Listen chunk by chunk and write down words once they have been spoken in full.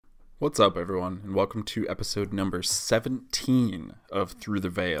What's up, everyone, and welcome to episode number 17 of Through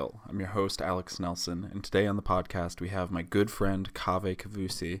the Veil. I'm your host, Alex Nelson, and today on the podcast we have my good friend, Kaveh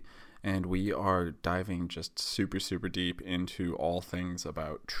Kavusi, and we are diving just super deep into all things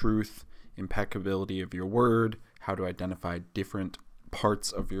about truth, impeccability of your word, how to identify different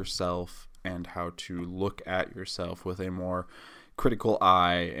parts of yourself, and how to look at yourself with a more critical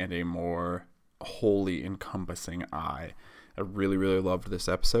eye and a more wholly encompassing eye. I really loved this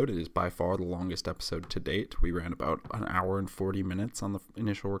episode. It is by far the longest episode to date. We ran about an hour and 40 minutes on the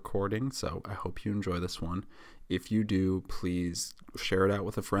initial recording, so I hope you enjoy this one. If you do, please share it out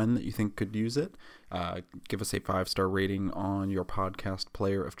with a friend that you think could use it. Give us a 5-star rating on your podcast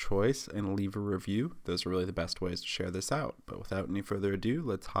player of choice and leave a review. Those are really the best ways to share this out. But without any further ado,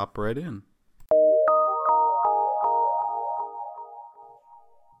 let's hop right in.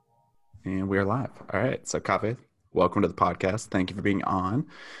 And we are live. All right, so Kaveh, welcome to the podcast. Thank you for being on.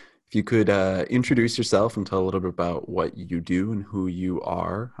 If you could introduce yourself and tell a little bit about what you do and who you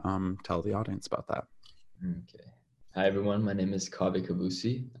are, tell the audience about that. Okay. Hi, everyone. My name is Kaveh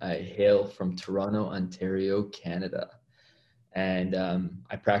Kavusi. I hail from Toronto, Ontario, Canada. And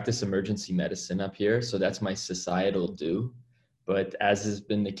I practice emergency medicine up here. So that's my societal do. But as has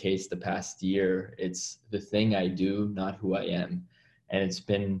been the case the past year, it's the thing I do, not who I am. And it's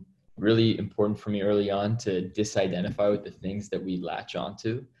been really important for me early on to disidentify with the things that we latch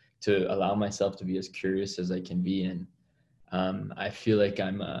onto, to allow myself to be as curious as I can be. And I feel like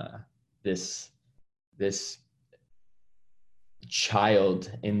I'm this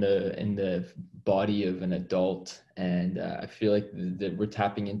child in the body of an adult, and I feel like that we're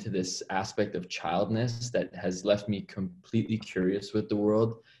tapping into this aspect of childness that has left me completely curious with the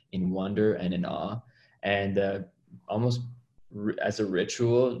world, in wonder and in awe, and almost as a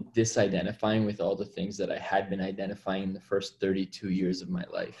ritual, disidentifying with all the things that I had been identifying in the first 32 years of my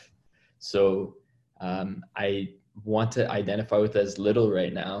life. So I want to identify with as little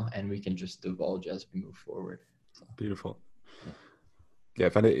right now, and we can just divulge as we move forward. So. Beautiful. Yeah, I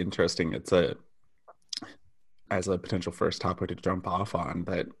find it interesting. It's as a potential first topic to jump off on,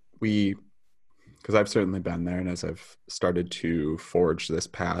 that because I've certainly been there, and as I've started to forge this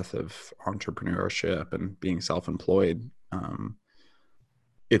path of entrepreneurship and being self-employed,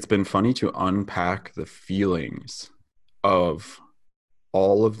 it's been funny to unpack the feelings of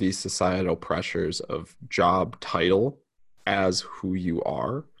all of these societal pressures of job title as who you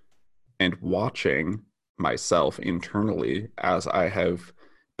are, and watching myself internally as I have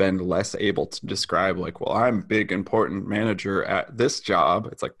been less able to describe, like, well, I'm big important manager at this job.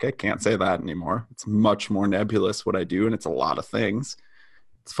 It's like, I can't say that anymore. It's much more nebulous what I do, and it's a lot of things.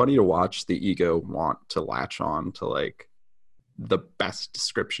 It's funny to watch the ego want to latch on to like the best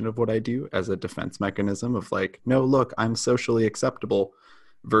description of what I do as a defense mechanism of like, no, look, I'm socially acceptable,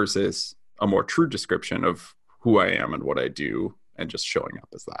 versus a more true description of who I am and what I do, and just showing up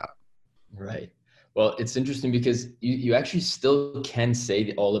as that. Right. Well, it's interesting because you actually still can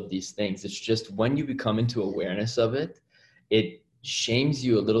say all of these things. It's just when you become into awareness of it, it shames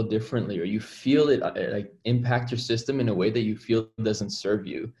you a little differently, or you feel it like impact your system in a way that you feel doesn't serve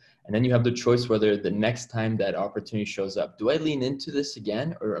you. And then you have the choice whether the next time that opportunity shows up, do I lean into this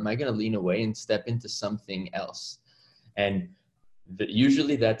again, or am I going to lean away and step into something else? And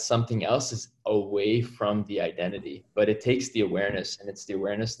usually that something else is away from the identity, but it takes the awareness, and it's the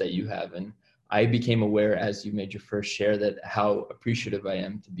awareness that you have. And I became aware as you made your first share that how appreciative I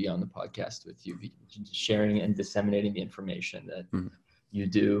am to be on the podcast with you, sharing and disseminating the information that you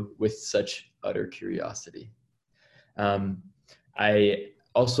do with such utter curiosity. I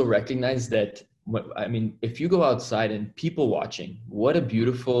also recognize that, if you go outside and people watching, what a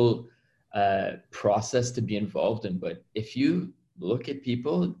beautiful process to be involved in. But if you look at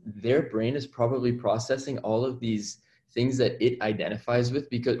people, their brain is probably processing all of these things that it identifies with,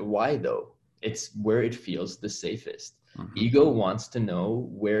 because why though? It's where it feels the safest. Ego wants to know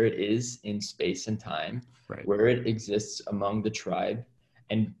where it is in space and time, right, where it exists among the tribe,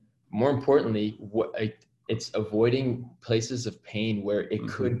 and more importantly, it's avoiding places of pain where it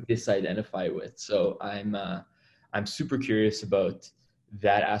could disidentify with. So I'm super curious about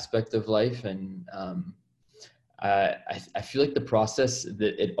that aspect of life, and I feel like the process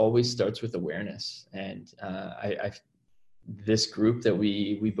that it always starts with awareness. And this group that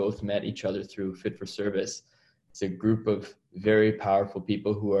we both met each other through Fit for Service, it's a group of very powerful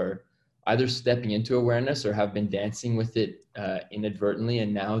people who are either stepping into awareness or have been dancing with it inadvertently,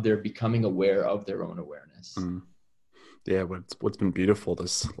 and now they're becoming aware of their own awareness. Yeah, what's been beautiful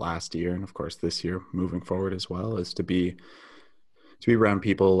this last year, and of course this year moving forward as well, is to be around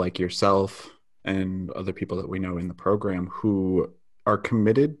people like yourself and other people that we know in the program who are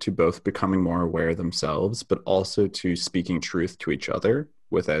committed to both becoming more aware themselves, but also to speaking truth to each other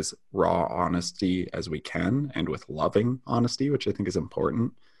with as raw honesty as we can and with loving honesty, which I think is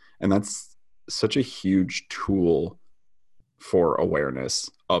important. And that's such a huge tool for awareness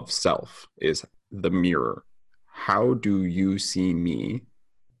of self is the mirror. How do you see me?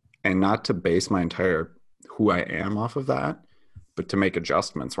 And not to base my entire who I am off of that, but to make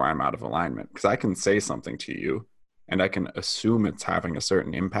adjustments where I'm out of alignment. Because I can say something to you and I can assume it's having a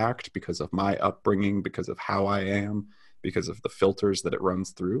certain impact because of my upbringing, because of how I am, because of the filters that it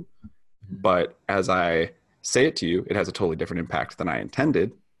runs through. But as I say it to you, it has a totally different impact than I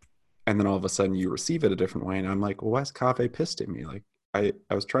intended. And then all of a sudden you receive it a different way. And I'm like, well, why is Kaveh pissed at me? Like I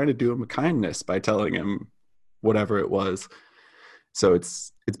was trying to do him a kindness by telling him whatever it was. So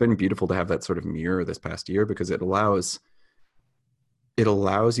it's been beautiful to have that sort of mirror this past year because it allows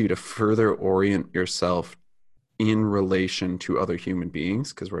you to further orient yourself in relation to other human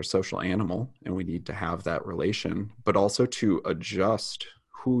beings because we're a social animal and we need to have that relation, but also to adjust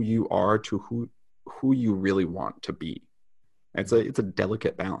who you are to who you really want to be. It's a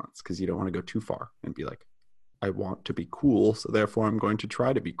delicate balance because you don't want to go too far and be like, I want to be cool, so therefore I'm going to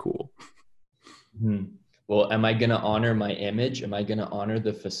try to be cool. Mm-hmm. Well, am I going to honor my image? Am I going to honor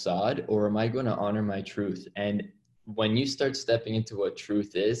the facade, or am I going to honor my truth? And when you start stepping into what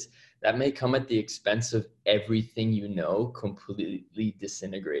truth is, that may come at the expense of everything you know completely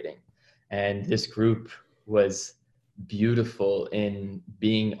disintegrating. And this group was beautiful in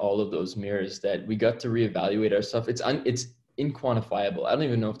being all of those mirrors that we got to reevaluate ourselves. It's inquantifiable. I don't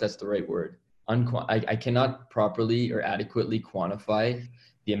even know if that's the right word. I cannot properly or adequately quantify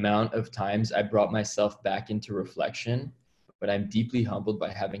the amount of times I brought myself back into reflection, but I'm deeply humbled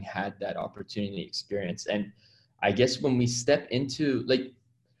by having had that opportunity experience. And I guess when we step into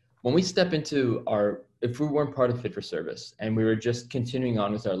if we weren't part of Fit for Service and we were just continuing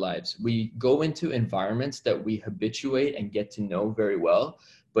on with our lives, we go into environments that we habituate and get to know very well,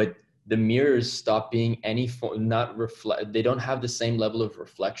 but the mirrors stop being they don't have the same level of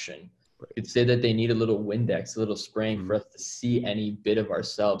reflection. Right. You'd say that they need a little Windex, a little spraying for us to see any bit of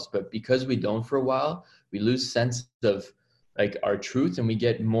ourselves. But because we don't for a while, we lose sense of like our truth and we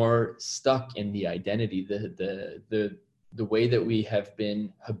get more stuck in the identity, the way that we have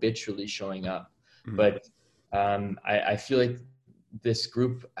been habitually showing up. But I feel like this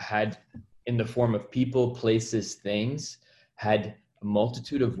group had, in the form of people, places, things, had a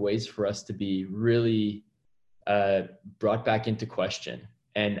multitude of ways for us to be really brought back into question.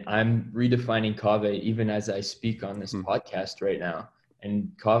 And I'm redefining Kaveh even as I speak on this podcast right now. And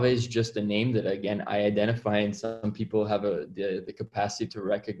Kaveh is just a name that, again, I identify, and some people have the capacity to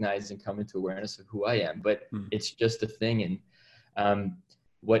recognize and come into awareness of who I am. But it's just a thing. And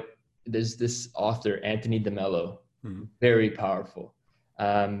there's this author, Anthony DeMello, very powerful,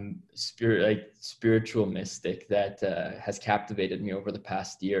 spiritual mystic that has captivated me over the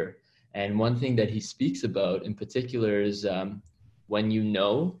past year. And one thing that he speaks about in particular is when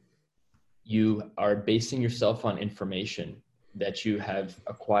you are basing yourself on information that you have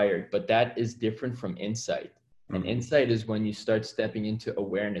acquired, but that is different from insight. And insight is when you start stepping into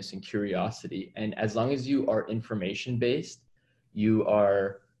awareness and curiosity. And as long as you are information based, you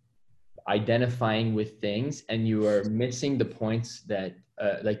are identifying with things and you are missing the points that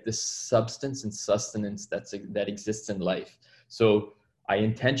like the substance and sustenance that exists in life. So I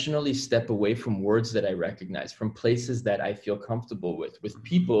intentionally step away from words that I recognize, from places that I feel comfortable with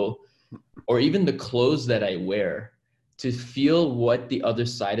people, or even the clothes that I wear, to feel what the other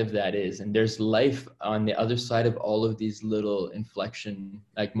side of that is. And there's life on the other side of all of these little inflection,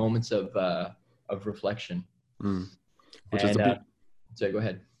 like moments of reflection. Which and, is sorry, go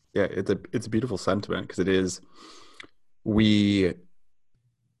ahead. Yeah, it's a beautiful sentiment because it is. Let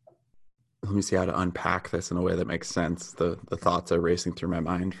me see how to unpack this in a way that makes sense. The thoughts are racing through my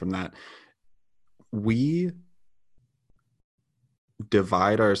mind from that. We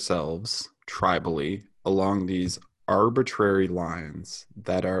divide ourselves tribally along these arbitrary lines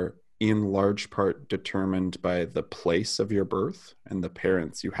that are in large part determined by the place of your birth and the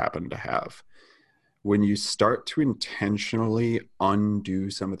parents you happen to have. When you start to intentionally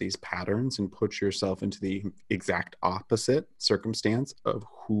undo some of these patterns and put yourself into the exact opposite circumstance of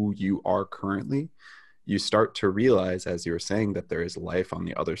who you are currently, you start to realize, as you were saying, that there is life on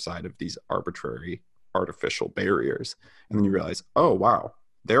the other side of these arbitrary, artificial barriers. And then you realize, oh, wow,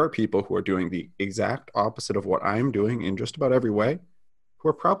 there are people who are doing the exact opposite of what I'm doing in just about every way, who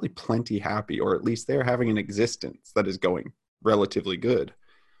are probably plenty happy, or at least they're having an existence that is going relatively good.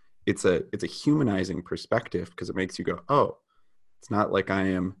 It's a humanizing perspective because it makes you go, oh, it's not like I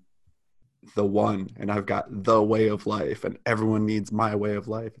am the one and I've got the way of life and everyone needs my way of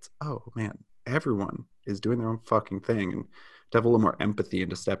life. It's, oh man, everyone is doing their own fucking thing. And to have a little more empathy and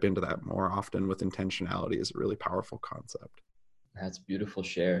to step into that more often with intentionality is a really powerful concept. That's beautiful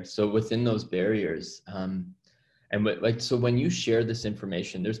share. So within those barriers, so when you share this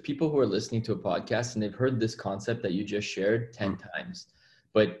information, there's people who are listening to a podcast and they've heard this concept that you just shared 10 times,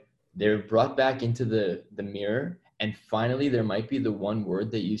 but they're brought back into the mirror. And finally, there might be the one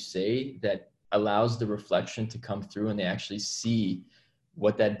word that you say that allows the reflection to come through and they actually see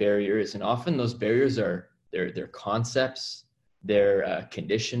what that barrier is. And often those barriers are their concepts, their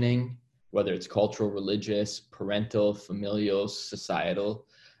conditioning, whether it's cultural, religious, parental, familial, societal,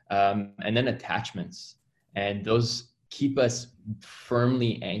 and then attachments. And those keep us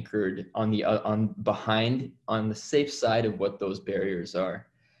firmly anchored on the safe side of what those barriers are.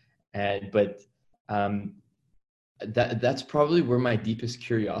 But that's probably where my deepest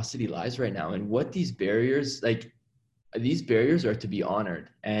curiosity lies right now, and what these barriers are to be honored.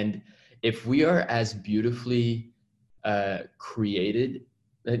 And if we are as beautifully created,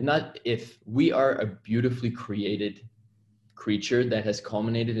 not if we are a beautifully created creature that has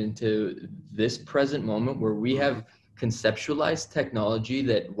culminated into this present moment where we have conceptualized technology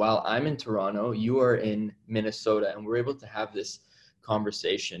that while I'm in Toronto, you are in Minnesota, and we're able to have this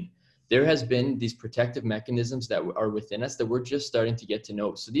conversation. There has been these protective mechanisms that are within us that we're just starting to get to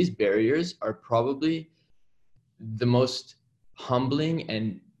know. So these barriers are probably the most humbling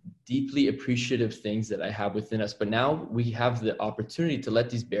and deeply appreciative things that I have within us. But now we have the opportunity to let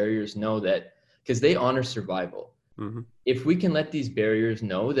these barriers know that, because they honor survival. Mm-hmm. If we can let these barriers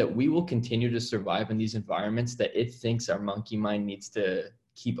know that we will continue to survive in these environments that it thinks our monkey mind needs to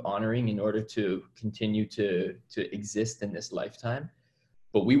keep honoring in order to continue to exist in this lifetime,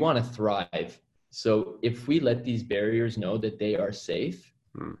 but we want to thrive. So if we let these barriers know that they are safe,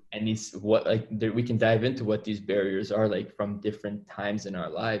 and we can dive into what these barriers are like from different times in our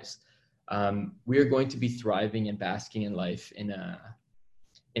lives, we are going to be thriving and basking in life in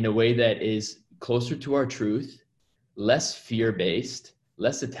a way that is closer to our truth, less fear-based,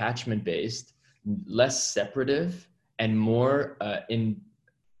 less attachment-based, less separative, and more in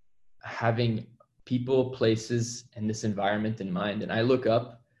having people, places, and this environment in mind. And I look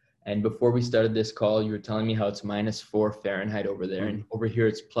up, and before we started this call, you were telling me how it's -4 Fahrenheit over there, and over here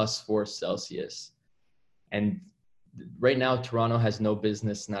it's +4 Celsius. And right now, Toronto has no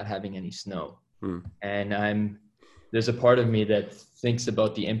business not having any snow. And there's a part of me that thinks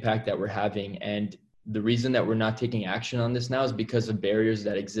about the impact that we're having. And the reason that we're not taking action on this now is because of barriers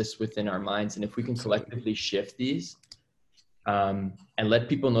that exist within our minds. And if we can collectively shift these, and let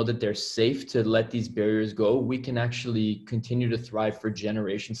people know that they're safe to let these barriers go, we can actually continue to thrive for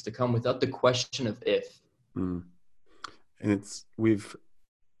generations to come without the question of if. And we've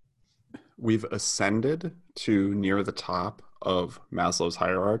ascended to near the top of Maslow's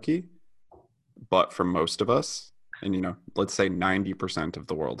hierarchy, but for most of us, and let's say 90% of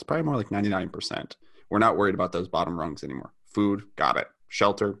the world, it's probably more like 99%, we're not worried about those bottom rungs anymore. Food, got it.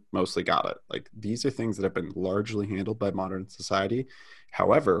 Shelter, mostly got it. Like, these are things that have been largely handled by modern society.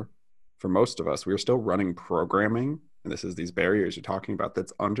 However, for most of us, we are still running programming, and this is these barriers you're talking about,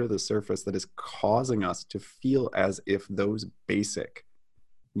 that's under the surface that is causing us to feel as if those basic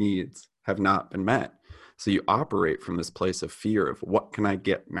needs have not been met. So you operate from this place of fear of what can I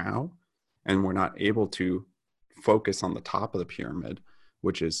get now? And we're not able to focus on the top of the pyramid,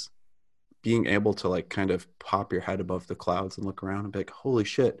 which is being able to like kind of pop your head above the clouds and look around and be like, holy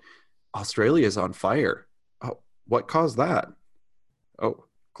shit, Australia is on fire. Oh, what caused that? Oh,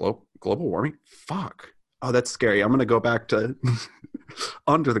 global warming? Fuck. Oh, that's scary. I'm going to go back to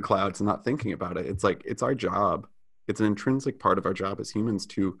under the clouds and not thinking about it. It's like, it's our job. It's an intrinsic part of our job as humans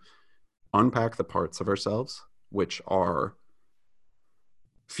to unpack the parts of ourselves which are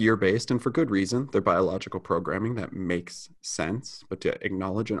fear-based, and for good reason. They're biological programming that makes sense, but to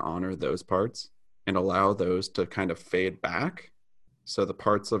acknowledge and honor those parts and allow those to kind of fade back, so the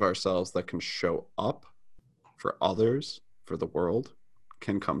parts of ourselves that can show up for others, for the world,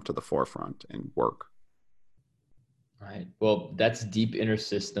 can come to the forefront and work. Right. Well, that's deep inner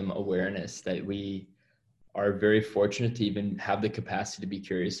system awareness that we are very fortunate to even have the capacity to be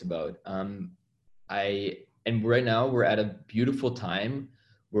curious about. And right now we're at a beautiful time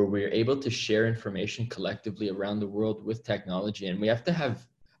where we're able to share information collectively around the world with technology. And we have to have,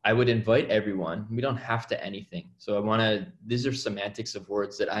 I would invite everyone, we don't have to anything. So these are semantics of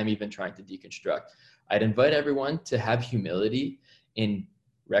words that I'm even trying to deconstruct. I'd invite everyone to have humility in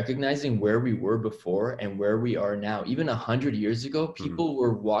recognizing where we were before and where we are now. Even 100 years ago, people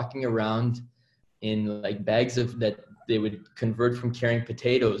were walking around in like bags of that they would convert from carrying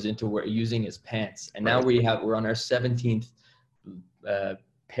potatoes into using as pants. And now Right. we're on our 17th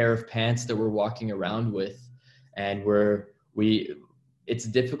pair of pants that we're walking around with. And it's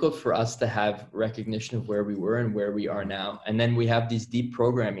difficult for us to have recognition of where we were and where we are now. And then we have these deep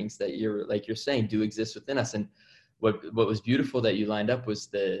programmings that you're saying do exist within us. And what was beautiful that you lined up was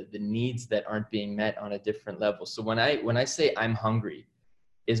the needs that aren't being met on a different level. So when I say I'm hungry,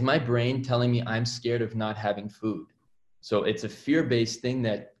 is my brain telling me I'm scared of not having food? So it's a fear-based thing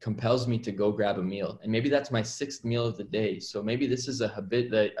that compels me to go grab a meal. And maybe that's my sixth meal of the day. So maybe this is a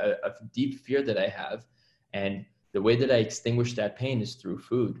habit, a deep fear that I have. And the way that I extinguish that pain is through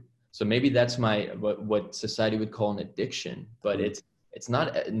food. So maybe that's what society would call an addiction, but it's not.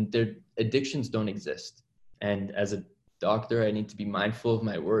 Addictions don't exist. And as a doctor, I need to be mindful of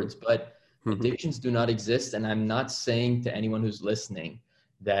my words, but addictions do not exist. And I'm not saying to anyone who's listening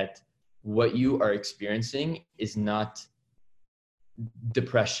that what you are experiencing is not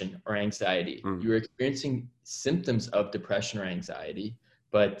depression or anxiety. You're experiencing symptoms of depression or anxiety,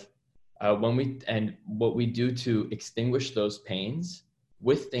 but what we do to extinguish those pains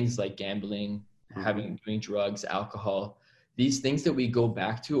with things like gambling, doing drugs, alcohol, these things that we go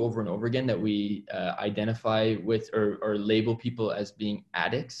back to over and over again, that we identify with or label people as being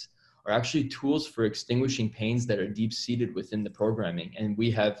addicts, are actually tools for extinguishing pains that are deep-seated within the programming. And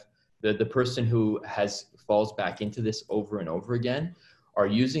we have the person who falls back into this over and over again are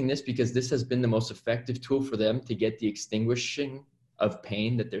using this because this has been the most effective tool for them to get the extinguishing of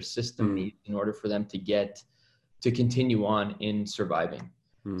pain that their system needs in order for them to continue on in surviving.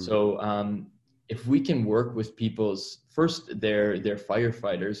 So if we can work with people's they're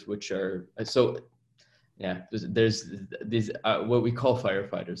firefighters, which are there's these what we call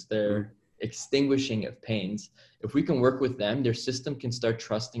firefighters. They're extinguishing of pains. If we can work with them, their system can start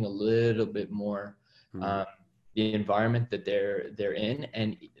trusting a little bit more the environment that they're in.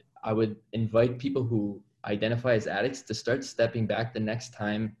 And I would invite people who identify as addicts to start stepping back the next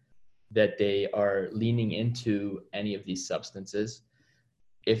time that they are leaning into any of these substances.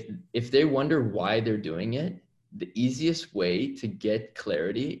 If they wonder why they're doing it, the easiest way to get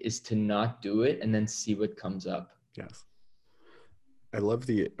clarity is to not do it and then see what comes up. Yes. I love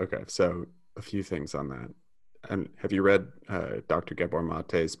okay, so a few things on that. And have you read Dr. Gabor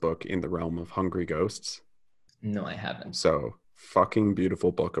Mate's book, In the Realm of Hungry Ghosts? No, I haven't. So fucking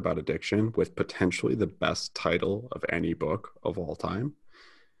beautiful book about addiction with potentially the best title of any book of all time.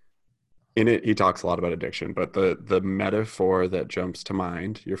 In it, he talks a lot about addiction, but the metaphor that jumps to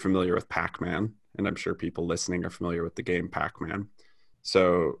mind, you're familiar with Pac-Man, and I'm sure people listening are familiar with the game Pac-Man.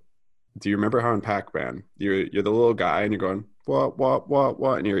 So do you remember how in Pac-Man, you're the little guy and you're going,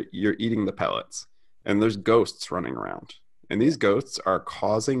 what, and you're eating the pellets, and there's ghosts running around. And these ghosts are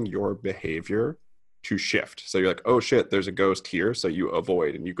causing your behavior to shift. So you're like, oh shit, there's a ghost here. So you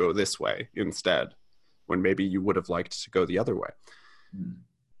avoid and you go this way instead, when maybe you would have liked to go the other way.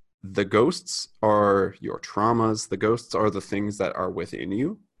 The ghosts are your traumas. The ghosts are the things that are within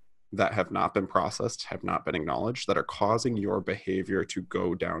you that have not been processed, have not been acknowledged, that are causing your behavior to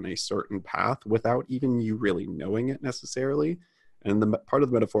go down a certain path without even you really knowing it necessarily. And the part of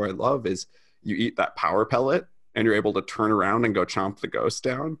the metaphor I love is you eat that power pellet and you're able to turn around and go chomp the ghost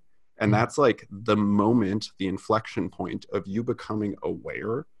down. And that's like the moment, the inflection point of you becoming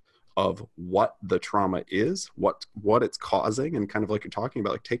aware of what the trauma is, what it's causing, and kind of like you're talking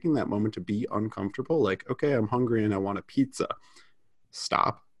about, like taking that moment to be uncomfortable, like, okay, I'm hungry and I want a pizza.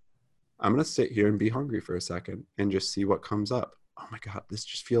 Stop. I'm going to sit here and be hungry for a second and just see what comes up. Oh my God, this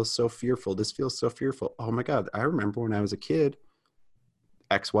just feels so fearful. This feels so fearful. Oh my God, I remember when I was a kid,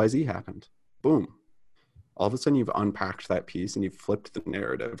 XYZ happened. Boom. All of a sudden you've unpacked that piece and you've flipped the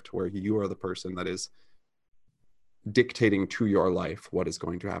narrative to where you are the person that is dictating to your life what is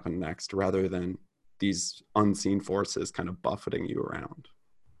going to happen next, rather than these unseen forces kind of buffeting you around.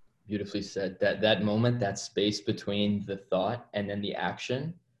 Beautifully said. That moment, that space between the thought and then the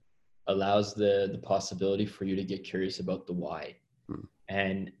action allows the possibility for you to get curious about the why.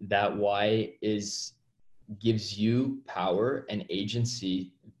 And that why gives you power and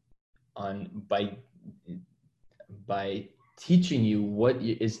agency by teaching you what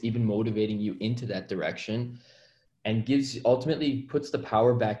is even motivating you into that direction, and ultimately puts the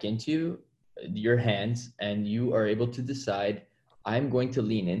power back into your hands, and you are able to decide, I'm going to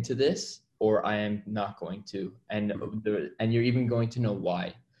lean into this or I am not going to, and you're even going to know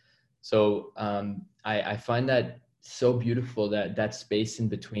why. So I find that so beautiful, that space in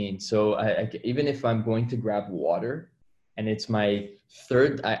between. So even if I'm going to grab water and it's my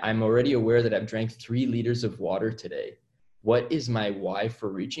third, I'm already aware that I've drank 3 liters of water today. what is my why for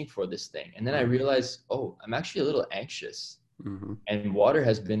reaching for this thing? And then I realized, oh, I'm actually a little anxious. Mm-hmm. And water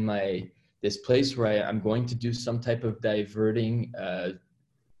has been this place where I'm going to do some type of diverting,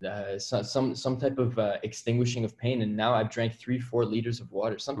 some type of extinguishing of pain. And now I've drank 3-4 liters of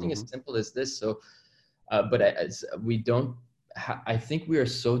water, something Mm-hmm. as simple as this. So, but we don't, I think we are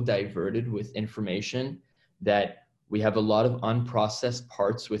so diverted with information that we have a lot of unprocessed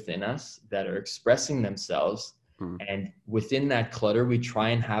parts within us that are expressing themselves. Mm-hmm. And within that clutter, we try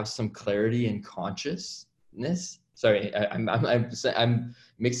and have some clarity and consciousness. Sorry, I'm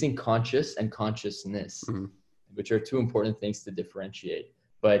mixing conscious and consciousness, Mm-hmm. which are two important things to differentiate.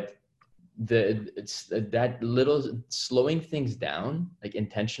 But that little slowing things down, like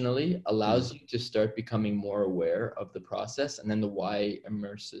intentionally, allows you to start becoming more aware of the process, and then the why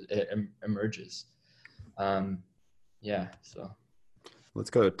emerges. Yeah. So Let's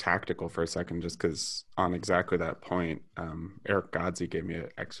go tactical for a second, just because on exactly that point, Eric Godsey gave me an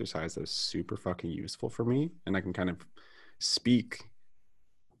exercise that was super fucking useful for me, and I can kind of speak.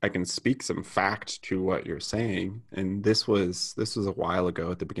 I can speak some fact to what you're saying, and this was a while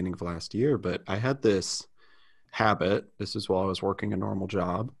ago at the beginning of last year, but I had this habit. This is while I was working a normal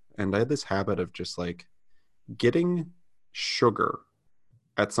job, and I had this habit of just like getting sugar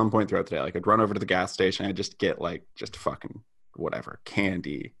at some point throughout the day. Like I'd run over to the gas station, I'd just get like just fucking whatever,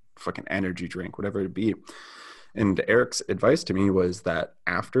 candy, fucking energy drink, whatever it be. And Eric's advice to me was that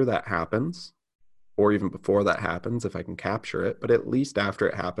after that happens, or even before that happens, if I can capture it, but at least after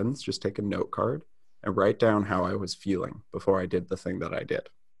it happens, just take a note card and write down how I was feeling before I did the thing that I did.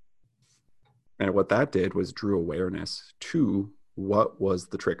 And what that did was drew awareness to what was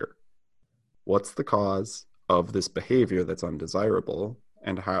the trigger. What's the cause of this behavior that's undesirable?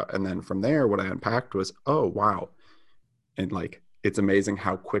 And then from there, what I unpacked was, oh, wow. And like, it's amazing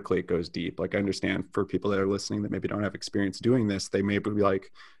how quickly it goes deep. Like I understand for people that are listening that maybe don't have experience doing this, they may be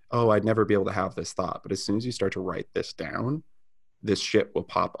like, oh, I'd never be able to have this thought. But as soon as you start to write this down, this shit will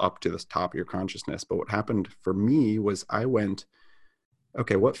pop up to the top of your consciousness. But what happened for me was I went,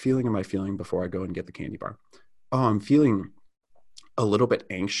 okay, what feeling am I feeling before I go and get the candy bar? Oh, I'm feeling a little bit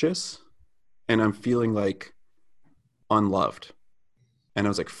anxious and I'm feeling like unloved. And I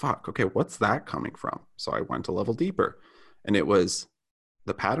was like, fuck, okay, what's that coming from? So I went a level deeper. And it was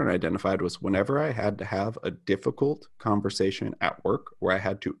the pattern I identified was whenever I had to have a difficult conversation at work where I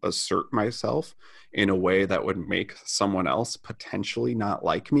had to assert myself in a way that would make someone else potentially not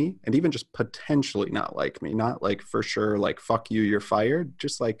like me, and even just potentially not like me, not like for sure, like, fuck you, you're fired,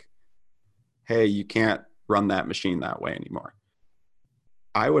 just like, hey, you can't run that machine that way anymore.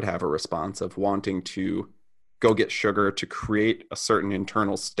 I would have a response of wanting to go get sugar to create a certain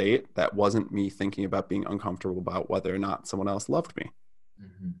internal state that wasn't me thinking about being uncomfortable about whether or not someone else loved me.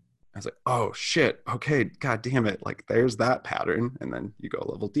 mm-hmm. I was like, oh shit, okay, god damn it, like there's that pattern. And then you go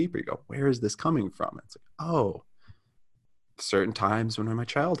a level deeper, you go, where is this coming from? It's like, oh, certain times when in my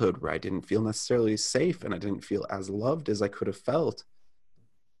childhood where I didn't feel necessarily safe and I didn't feel as loved as I could have felt.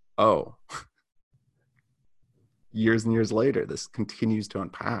 Oh, years and years later, this continues to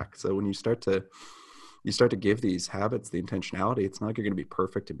unpack. So when you start to give these habits the intentionality, it's not like you're going to be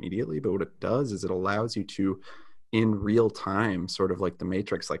perfect immediately, but what it does is it allows you to, in real time, sort of like the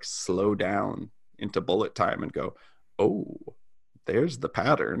Matrix, like slow down into bullet time and go, oh, there's the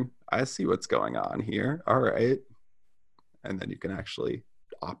pattern. I see what's going on here. All right. And then you can actually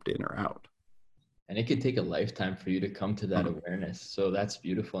opt in or out. And it could take a lifetime for you to come to that awareness. So that's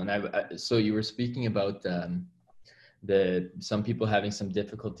beautiful. And so you were speaking about some people having some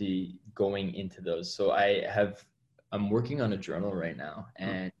difficulty going into those. So I'm working on a journal right now,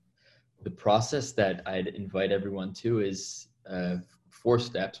 and the process that I'd invite everyone to is 4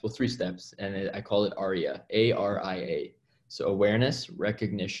 steps, well, 3 steps, and I call it ARIA, ARIA. So awareness,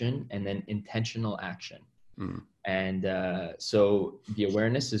 recognition, and then intentional action. And so the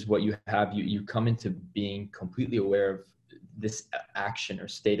awareness is what you have. You come into being completely aware of this action or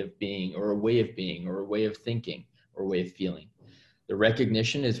state of being or a way of being or a way of thinking or way of feeling. The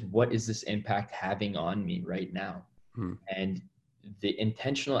recognition is, what is this impact having on me right now? And the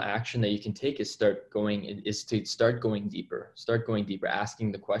intentional action that you can take is to start going deeper,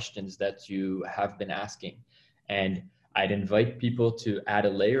 asking the questions that you have been asking. And I'd invite people to add a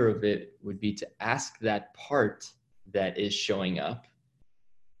layer of it would be to ask that part that is showing up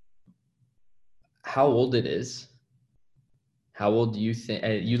how old it is. How old do you think,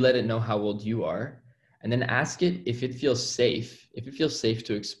 you let it know how old you are, and then ask it if it feels safe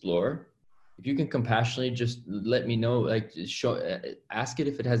to explore, if you can compassionately just let me know, like ask it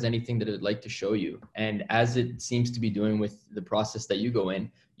if it has anything that it'd like to show you. And as it seems to be doing with the process that you go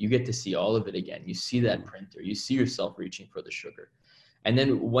in, you get to see all of it again. You see that printer, you see yourself reaching for the sugar. And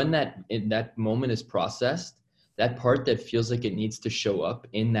then when that moment is processed, that part that feels like it needs to show up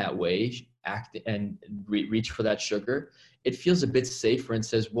in that way, act and reach for that sugar, it feels a bit safer and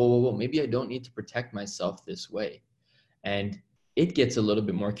says, whoa, maybe I don't need to protect myself this way. And it gets a little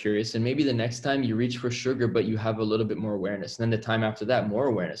bit more curious. And maybe the next time you reach for sugar, but you have a little bit more awareness. And then the time after that, more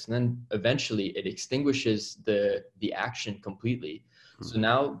awareness. And then eventually it extinguishes the action completely. So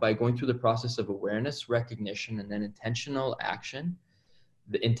now by going through the process of awareness, recognition, and then intentional action,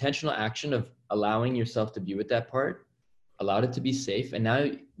 the intentional action of allowing yourself to be with that part, allowed it to be safe. And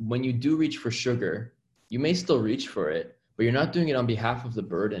now when you do reach for sugar, you may still reach for it, but you're not doing it on behalf of the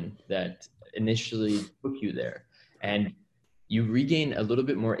burden that initially took you there. And you regain a little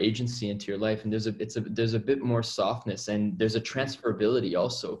bit more agency into your life. And there's a bit more softness, and there's a transferability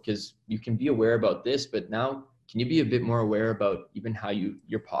also, because you can be aware about this, but now can you be a bit more aware about even how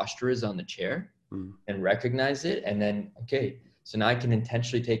your posture is on the chair and recognize it? And then, okay, so now I can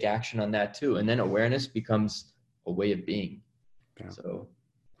intentionally take action on that too. And then awareness becomes a way of being. Yeah. So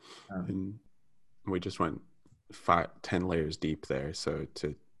and we just went 10 layers deep there. So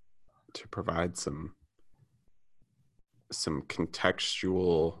to provide some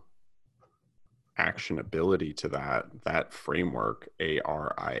contextual actionability to that framework,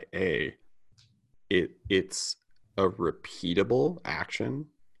 ARIA, it's a repeatable action,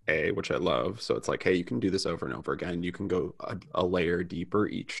 which I love. So it's like, hey, you can do this over and over again. You can go a layer deeper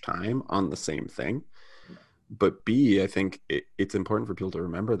each time on the same thing. But B, I think it's important for people to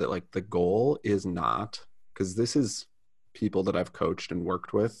remember that, like, the goal is not, because this is people that I've coached and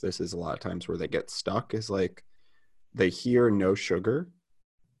worked with, this is a lot of times where they get stuck, is like they hear no sugar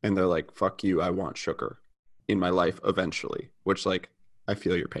and they're like, fuck you, I want sugar in my life eventually, which, like, I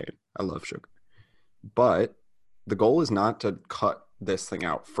feel your pain. I love sugar. But the goal is not to cut this thing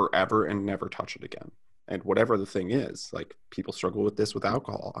out forever and never touch it again. And whatever the thing is, like, people struggle with this with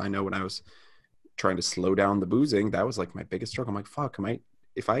alcohol. I know when I was trying to slow down the boozing, that was like my biggest struggle. I'm like, fuck,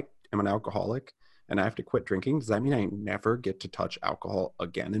 if I am an alcoholic and I have to quit drinking, does that mean I never get to touch alcohol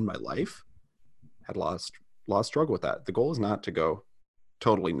again in my life? Had lost struggle with that. The goal is not to go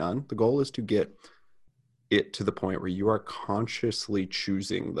totally none. The goal is to get it to the point where you are consciously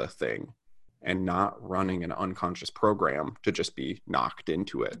choosing the thing and not running an unconscious program to just be knocked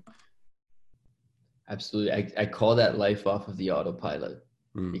into it. Absolutely. I call that life off of the autopilot,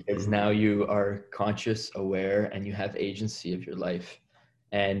 because now you are conscious, aware, and you have agency of your life.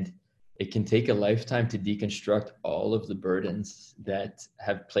 And it can take a lifetime to deconstruct all of the burdens that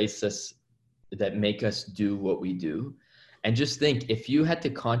have placed us, that make us do what we do. And just think, if you had to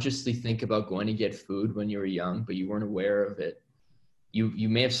consciously think about going to get food when you were young, but you weren't aware of it, you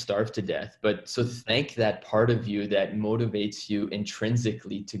may have starved to death. But so thank that part of you that motivates you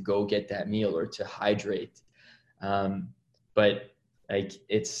intrinsically to go get that meal or to hydrate. But like,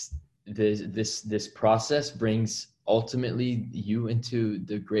 it's this process brings ultimately you into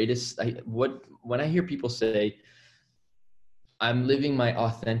the greatest. When I hear people say, I'm living my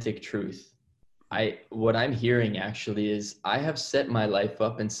authentic truth, what I'm hearing actually is, I have set my life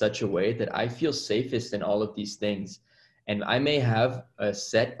up in such a way that I feel safest in all of these things. And I may have a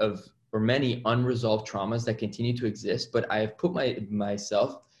set of, or many unresolved traumas that continue to exist, but I have put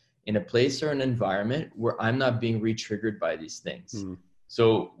myself in a place or an environment where I'm not being re-triggered by these things.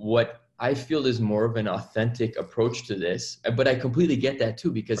 So what I feel is more of an authentic approach to this, but I completely get that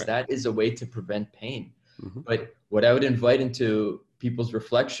too, because that is a way to prevent pain. But what I would invite into people's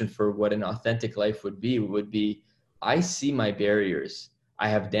reflection for what an authentic life would be, I see my barriers. I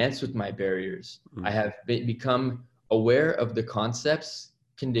have danced with my barriers. I have become aware of the concepts,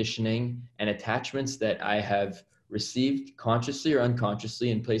 conditioning, and attachments that I have received consciously or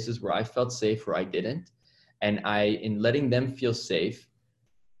unconsciously in places where I felt safe or I didn't. And in letting them feel safe,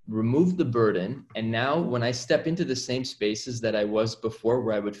 remove the burden. And now when I step into the same spaces that I was before,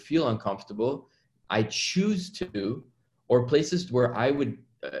 where I would feel uncomfortable, I choose to, or places where I would,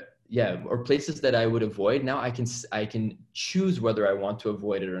 or places that I would avoid. Now I can choose whether I want to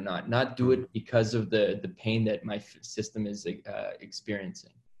avoid it or not do it because of the pain that my system is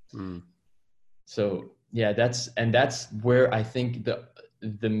experiencing. So yeah, that's where I think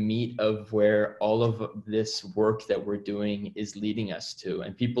the meat of where all of this work that we're doing is leading us to,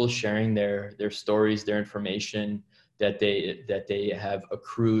 and people sharing their stories, their information that they have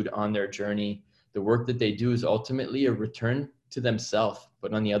accrued on their journey. The work that they do is ultimately a return to themselves,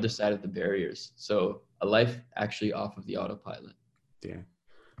 but on the other side of the barriers. So a life actually off of the autopilot. Yeah.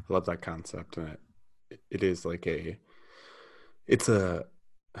 I love that concept. And it is like it's a,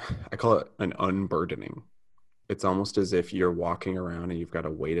 I call it an unburdening. It's almost as if you're walking around and you've got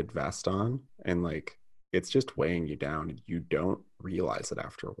a weighted vest on, and like it's just weighing you down and you don't realize it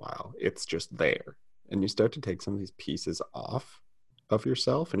after a while. It's just there. And you start to take some of these pieces off of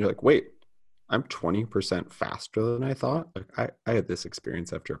yourself and you're like, wait, I'm 20% faster than I thought. Like I had this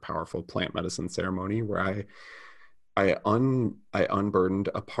experience after a powerful plant medicine ceremony where I unburdened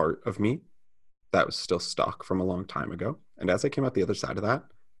a part of me that was still stuck from a long time ago. And as I came out the other side of that,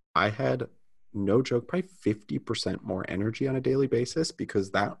 I had, no joke, probably 50% more energy on a daily basis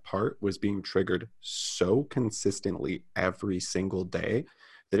because that part was being triggered so consistently every single day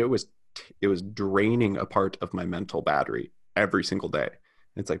that it was draining a part of my mental battery every single day.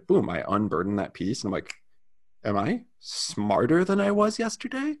 And it's like, boom, I unburden that piece and I'm like, am I smarter than I was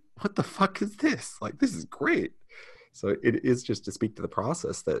yesterday? What the fuck is this? Like, this is great. So it is just to speak to the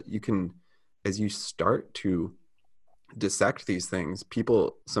process that you can, as you start to dissect these things,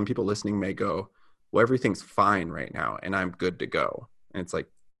 some people listening may go, well, everything's fine right now and I'm good to go. And it's like,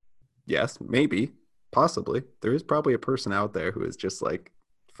 yes, maybe, possibly. There is probably a person out there who is just like,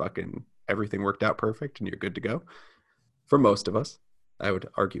 fucking everything worked out perfect and you're good to go. For most of us, I would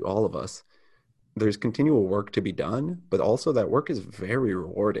argue all of us, there's continual work to be done, but also that work is very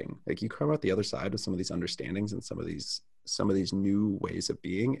rewarding. Like you come out the other side of some of these understandings and some of these new ways of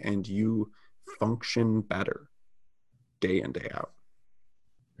being, and you function better day in, day out.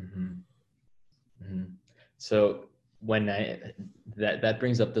 Mm-hmm. Mm-hmm. So when that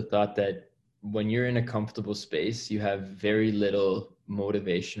brings up the thought that when you're in a comfortable space, you have very little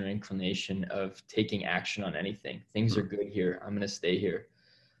motivation or inclination of taking action on anything. Things are good here. I'm going to stay here.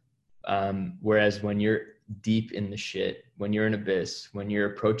 Whereas when you're deep in the shit, when you're in abyss, when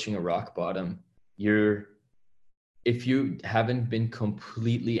you're approaching a rock bottom, if you haven't been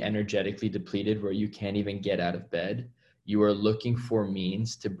completely energetically depleted where you can't even get out of bed, you are looking for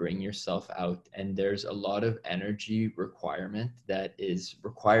means to bring yourself out. And there's a lot of energy requirement that is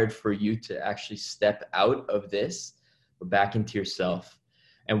required for you to actually step out of this, but back into yourself.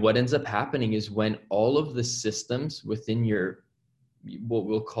 And what ends up happening is when all of the systems within what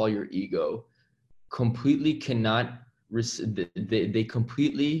we'll call your ego completely cannot, they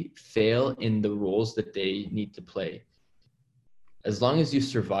completely fail in the roles that they need to play. As long as you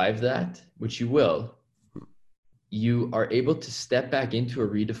survive that, which you will, you are able to step back into a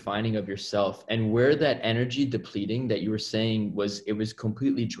redefining of yourself. And where that energy depleting that you were saying it was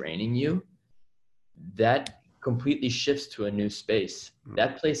completely draining you, that completely shifts to a new space.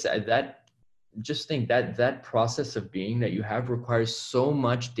 That place, just think that process of being that you have requires so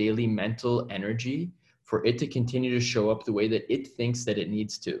much daily mental energy for it to continue to show up the way that it thinks that it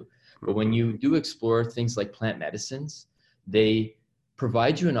needs to. But when you do explore things like plant medicines, they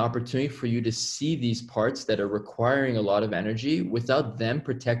provide you an opportunity for you to see these parts that are requiring a lot of energy without them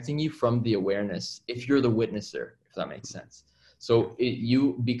protecting you from the awareness, if you're the witnesser, if that makes sense. So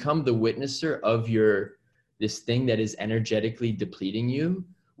you become the witnesser of this thing that is energetically depleting you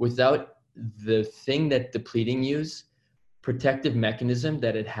without the thing that depleting you's protective mechanism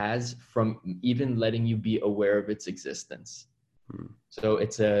that it has from even letting you be aware of its existence. So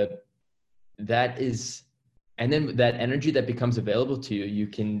and then that energy that becomes available to you, you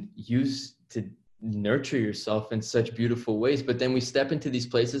can use to nurture yourself in such beautiful ways. But then we step into these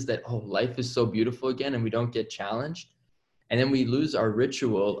places that, oh, life is so beautiful again, and we don't get challenged. And then we lose our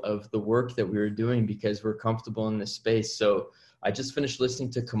ritual of the work that we were doing because we're comfortable in this space. So I just finished listening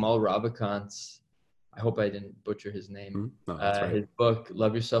to Kamal Ravikant's, I hope I didn't butcher his name, No, that's right. his book,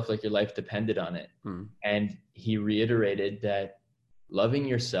 Love Yourself Like Your Life Depended on It. And he reiterated that loving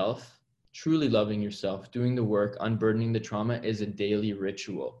yourself, truly loving yourself, doing the work, unburdening the trauma is a daily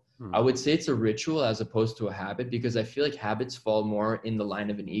ritual. I would say it's a ritual as opposed to a habit, because I feel like habits fall more in the line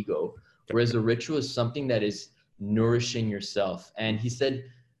of an ego, whereas a ritual is something that is nourishing yourself. And he said,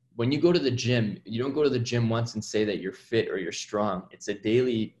 when you go to the gym, you don't go to the gym once and say that you're fit or you're strong. It's a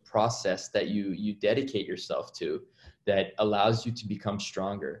daily process that you dedicate yourself to that allows you to become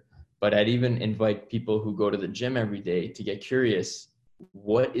stronger. But I'd even invite people who go to the gym every day to get curious.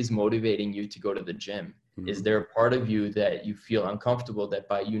 What is motivating you to go to the gym? Is there a part of you that you feel uncomfortable that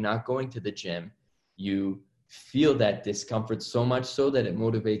by you not going to the gym, you feel that discomfort so much so that it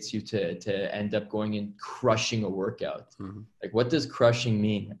motivates you to end up going and crushing a workout? Like, what does crushing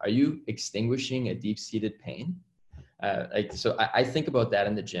mean? Are you extinguishing a deep-seated pain? So I think about that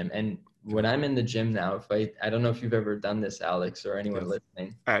in the gym. And when I'm in the gym now, I don't know if you've ever done this, Alex, or anyone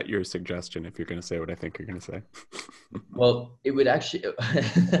listening. At your suggestion, if you're going to say what I think you're going to say. Well, it would actually,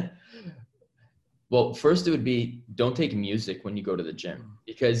 Well, first it would be, don't take music when you go to the gym,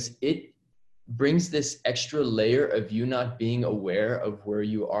 because it brings this extra layer of you not being aware of where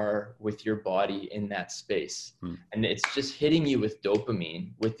you are with your body in that space. And it's just hitting you with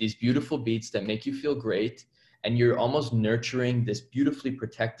dopamine, with these beautiful beats that make you feel great. And you're almost nurturing this beautifully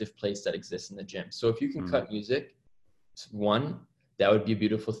protective place that exists in the gym. So if you can cut music, one, that would be a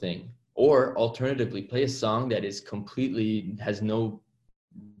beautiful thing. Or alternatively, play a song that is completely, has no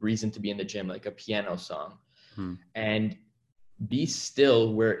reason to be in the gym, like a piano song. And be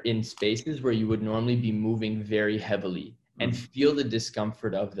still where in spaces where you would normally be moving very heavily, and feel the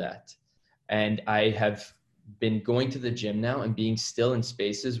discomfort of that. And I have been going to the gym now and being still in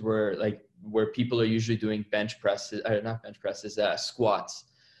spaces where people are usually doing bench presses, or not bench presses, squats.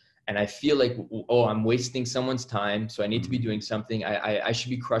 And I feel like, oh, I'm wasting someone's time. So I need to be doing something. I should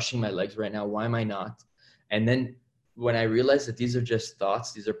be crushing my legs right now. Why am I not? And then when I realized that these are just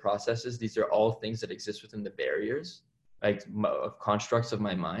thoughts, these are processes, these are all things that exist within the barriers, like of constructs of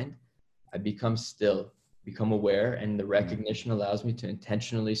my mind, I become still, become aware, and the recognition allows me to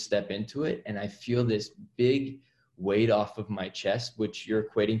intentionally step into it. And I feel this big weight off of my chest, which you're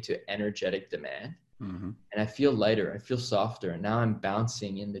equating to energetic demand. And I feel lighter, I feel softer. And now I'm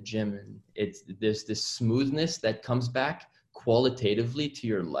bouncing in the gym, and there's this smoothness that comes back qualitatively to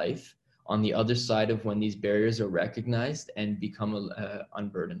your life on the other side of when these barriers are recognized and become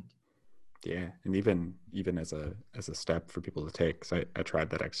unburdened. Yeah, and even as a step for people to take, because I tried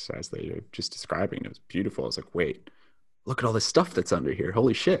that exercise that you're just describing. It was beautiful. I was like, wait, look at all this stuff that's under here.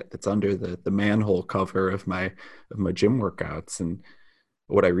 Holy shit, that's under the manhole cover of my gym workouts. And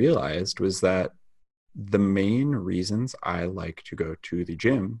what I realized was that the main reasons I like to go to the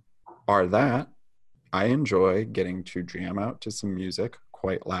gym are that I enjoy getting to jam out to some music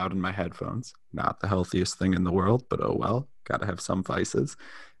quite loud in my headphones. Not the healthiest thing in the world, but oh well, got to have some vices.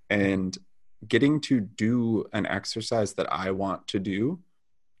 And getting to do an exercise that I want to do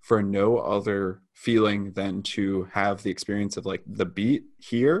for no other feeling than to have the experience of like the beat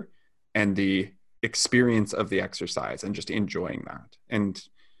here and the experience of the exercise and just enjoying that. And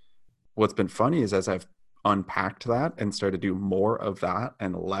what's been funny is as I've unpacked that and started to do more of that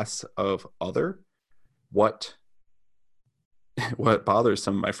and less of other, what bothers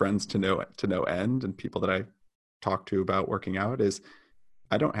some of my friends to no end, and people that I talk to about working out, is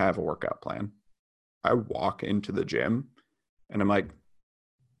I don't have a workout plan. I walk into the gym and I'm like,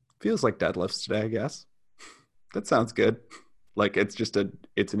 feels like deadlifts today, I guess. That sounds good. Like it's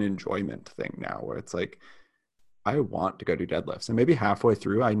an enjoyment thing now, where it's like, I want to go do deadlifts. And maybe halfway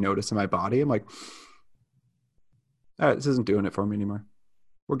through I notice in my body, I'm like, all right, this isn't doing it for me anymore.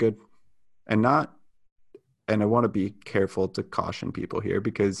 We're good. And I want to be careful to caution people here,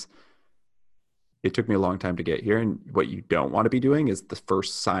 because it took me a long time to get here. And what you don't want to be doing is the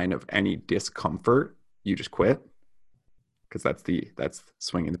first sign of any discomfort, you just quit, because that's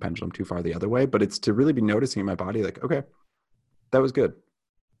swinging the pendulum too far the other way. But it's to really be noticing in my body, like, okay, that was good.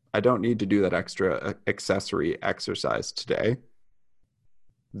 I don't need to do that extra accessory exercise today.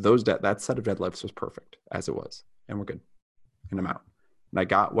 That set of deadlifts was perfect as it was, and we're good. And I'm out. And I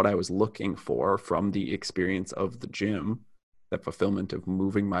got what I was looking for from the experience of the gym, that fulfillment of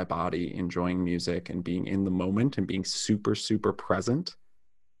moving my body, enjoying music, and being in the moment and being super, super present.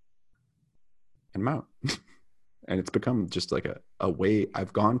 And I'm out. And it's become just like a way.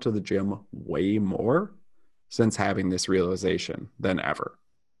 I've gone to the gym way more since having this realization than ever.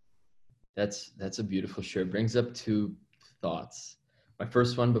 That's a beautiful share. It brings up two thoughts. My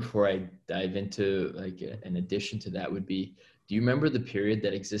first one, before I dive into like an addition to that, would be, do you remember the period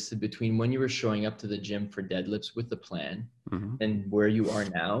that existed between when you were showing up to the gym for deadlifts with the plan and where you are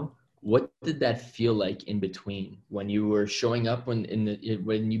now? What did that feel like in between, when you were showing up,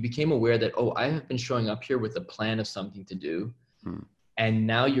 when you became aware that, oh, I have been showing up here with a plan of something to do, and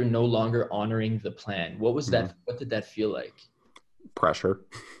now you're no longer honoring the plan? What was that? What did that feel like? Pressure.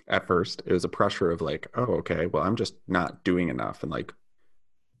 At first it was a pressure of like, oh, okay, well, I'm just not doing enough, and like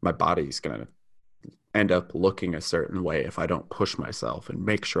my body's gonna end up looking a certain way if I don't push myself and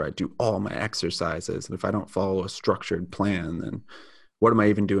make sure I do all my exercises. And if I don't follow a structured plan, then what am I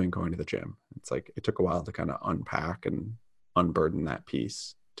even doing going to the gym? It's like, it took a while to kind of unpack and unburden that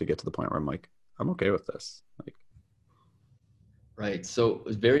piece to get to the point where I'm like, I'm okay with this. Like, right. So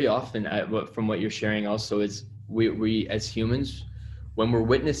very often, from what you're sharing also, is we as humans, when we're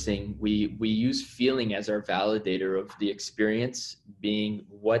witnessing, we use feeling as our validator of the experience being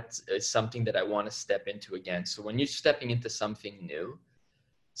what is something that I want to step into again. So when you're stepping into something new,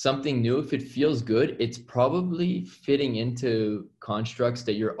 if it feels good, it's probably fitting into constructs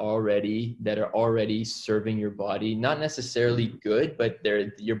that are already serving your body, not necessarily good, but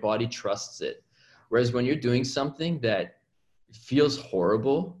your body trusts it. Whereas when you're doing something that feels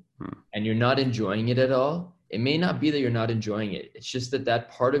horrible and you're not enjoying it at all, it may not be that you're not enjoying it. It's just that that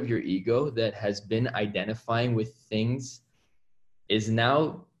part of your ego that has been identifying with things is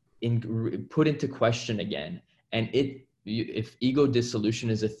now put into question again. And if ego dissolution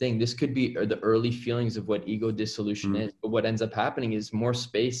is a thing, this could be the early feelings of what ego dissolution is. But what ends up happening is more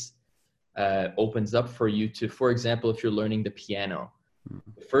space opens up for you to, for example, if you're learning the piano,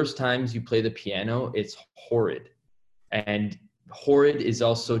 the first times you play the piano, it's horrid. And horrid is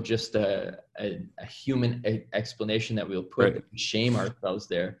also just a human explanation that we'll put, right. Shame ourselves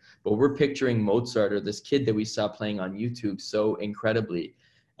there. But we're picturing Mozart or this kid that we saw playing on YouTube so incredibly.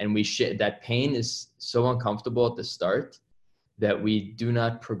 And that pain is so uncomfortable at the start that we do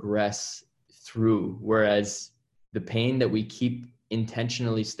not progress through. Whereas the pain that we keep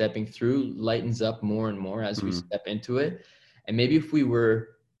intentionally stepping through lightens up more and more as we step into it. And maybe if we were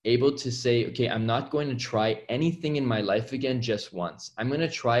able to say, okay, I'm not going to try anything in my life again just once. I'm going to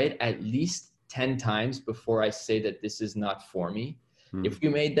try it at least 10 times before I say that this is not for me. If we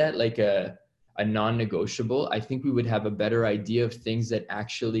made that like a non-negotiable, I think we would have a better idea of things that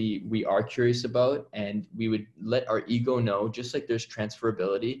actually we are curious about. And we would let our ego know, just like there's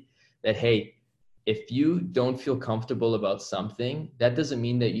transferability, that, hey, if you don't feel comfortable about something, that doesn't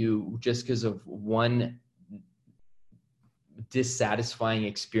mean that you, just because of one dissatisfying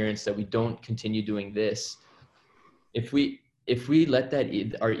experience, that we don't continue doing this. If we let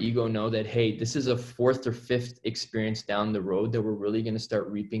that our ego know that, hey, this is a fourth or fifth experience down the road that we're really going to start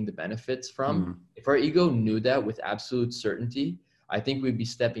reaping the benefits from. If our ego knew that with absolute certainty, I think we'd be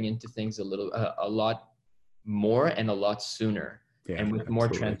stepping into things a lot more and a lot sooner, and with more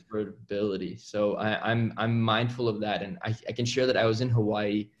transferability. So I'm mindful of that, and I can share that I was in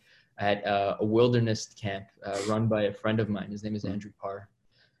Hawaii at a wilderness camp run by a friend of mine. His name is Andrew Parr.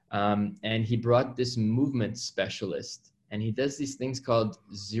 And he brought this movement specialist, and he does these things called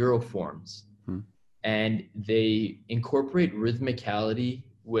zero forms. And they incorporate rhythmicality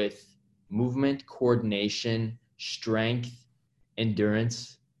with movement, coordination, strength,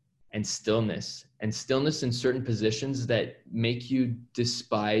 endurance, and stillness. And stillness in certain positions that make you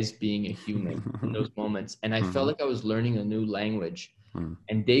despise being a human in those moments. And I felt like I was learning a new language.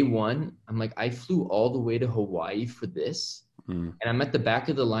 And day one, I'm like, I flew all the way to Hawaii for this. And I'm at the back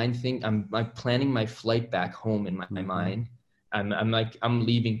of the line I'm planning my flight back home in my mind. I'm like, I'm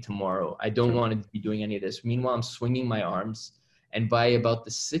leaving tomorrow. I don't want to be doing any of this. Meanwhile, I'm swinging my arms. And by about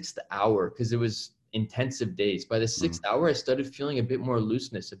the 6th hour, because it was intensive days, by the 6th hour, I started feeling a bit more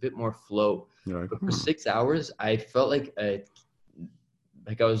looseness, a bit more flow. But for 6 hours, I felt like I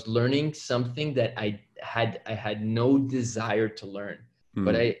was learning something that I had no desire to learn,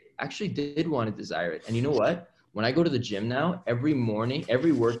 but I actually did want to desire it. And you know what? When I go to the gym now, every morning,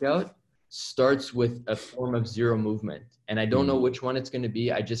 every workout starts with a form of zero movement. And I don't know which one it's going to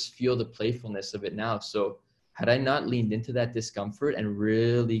be. I just feel the playfulness of it now. So had I not leaned into that discomfort and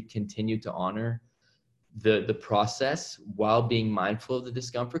really continued to honor the process while being mindful of the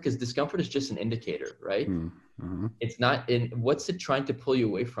discomfort, because discomfort is just an indicator, right? It's not what's it trying to pull you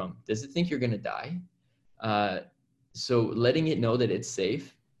away from? Does it think you're going to die? So letting it know that it's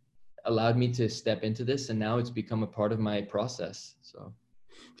safe allowed me to step into this, and now it's become a part of my process. So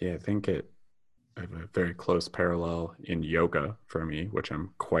yeah, I think I have a very close parallel in yoga for me, which I'm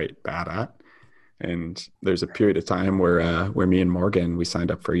quite bad at. And there's a period of time where me and Morgan, we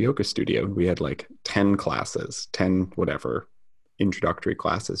signed up for a yoga studio. We had like 10 classes, 10 whatever introductory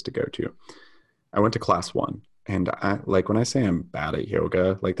classes to go to. I went to class 1, and when I say I'm bad at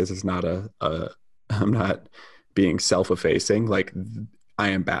yoga, like this is not I'm not being self-effacing. Like I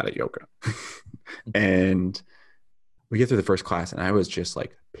am bad at yoga. And we get through the first class, and I was just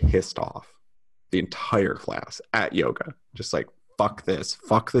like pissed off the entire class at yoga. Just like, fuck this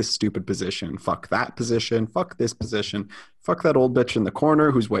stupid position, fuck that position, fuck this position, fuck that old bitch in the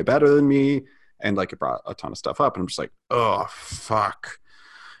corner who's way better than me. And like it brought a ton of stuff up, and I'm just like, oh, fuck.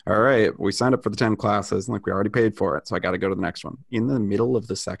 All right, we signed up for the 10 classes, and like we already paid for it, so I got to go to the next one. In the middle of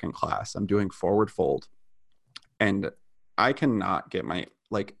the second class, I'm doing forward fold, and I cannot get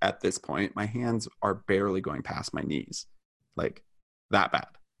at this point, my hands are barely going past my knees, like that bad.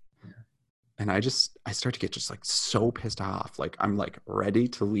 And I start to get just like so pissed off. Like I'm like ready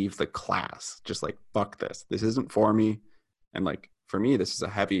to leave the class. Just like, fuck this. This isn't for me. And like, for me, this is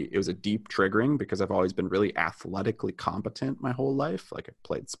it was a deep triggering, because I've always been really athletically competent my whole life. Like I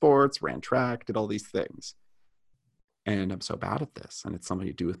played sports, ran track, did all these things. And I'm so bad at this. And it's something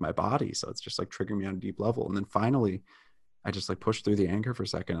to do with my body. So it's just like triggering me on a deep level. And then finally, I just like pushed through the anger for a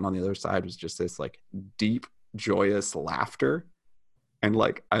second. And on the other side was just this like deep, joyous laughter. And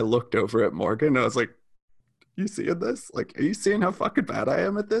like, I looked over at Morgan and I was like, you seeing this? Like, are you seeing how fucking bad I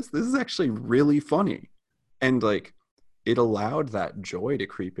am at this? This is actually really funny. And like, it allowed that joy to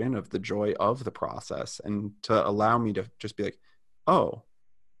creep in, of the joy of the process, and to allow me to just be like, oh,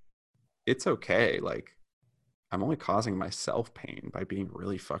 it's okay. Like, I'm only causing myself pain by being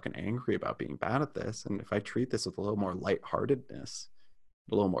really fucking angry about being bad at this. And if I treat this with a little more lightheartedness,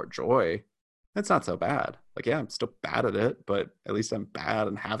 a little more joy, it's not so bad. Like, yeah, I'm still bad at it, but at least I'm bad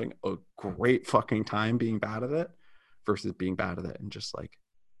and having a great fucking time being bad at it, versus being bad at it and just like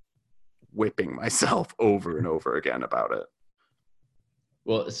whipping myself over and over again about it.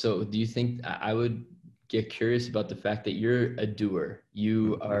 Well, so do you think I would get curious about the fact that you're a doer,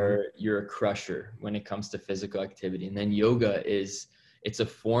 you're a crusher when it comes to physical activity, and then yoga it's a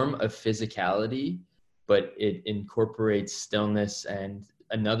form of physicality, but it incorporates stillness and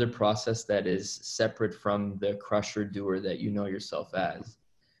another process that is separate from the crusher doer that you know yourself as.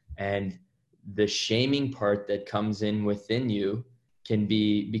 And the shaming part that comes in within you can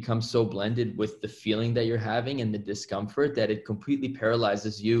become so blended with the feeling that you're having and the discomfort that it completely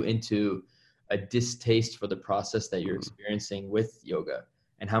paralyzes you into a distaste for the process that you're experiencing with yoga.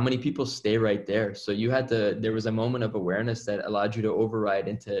 And how many people stay right there? So there was a moment of awareness that allowed you to override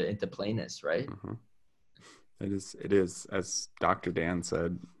into plainness, right? Mm-hmm. It is, as Dr. Dan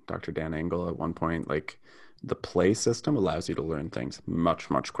said, Dr. Dan Engel at one point, like, the play system allows you to learn things much,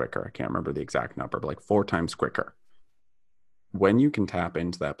 much quicker. I can't remember the exact number, but like 4 times quicker. When you can tap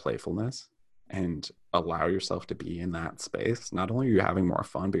into that playfulness and allow yourself to be in that space, not only are you having more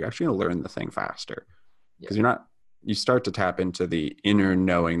fun, but you're actually going to learn the thing faster. Because you start to tap into the inner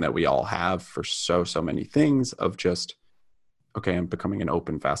knowing that we all have for so many things, of just, okay, I'm becoming an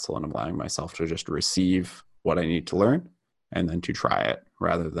open vessel and I'm allowing myself to just receive what I need to learn and then to try it,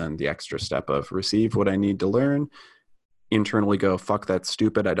 rather than the extra step of receive what I need to learn, internally go, fuck, that's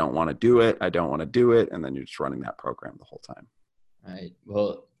stupid, I don't want to do it, and then you're just running that program the whole time. Right.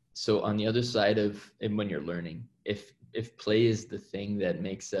 Well, so on the other side of, and when you're learning, if play is the thing that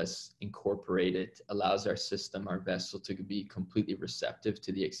makes us incorporate it, allows our system, our vessel to be completely receptive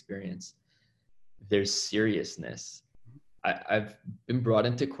to the experience, there's seriousness. I've been brought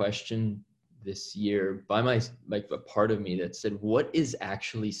into question this year by a part of me that said, what is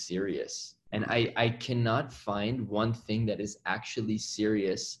actually serious? And I cannot find one thing that is actually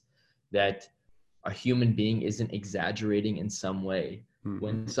serious that a human being isn't exaggerating in some way. Mm-hmm.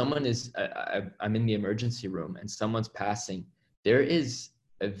 When someone is, I'm in the emergency room and someone's passing, there's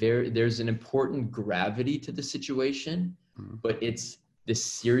an important gravity to the situation, mm-hmm. but it's the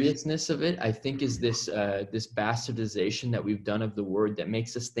seriousness of it, I think, is this bastardization that we've done of the word that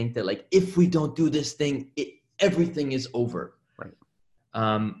makes us think that, like, if we don't do this thing, everything is over. Right.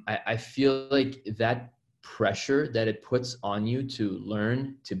 I feel like that pressure that it puts on you to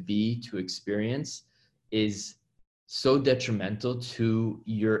learn, to be, to experience is so detrimental to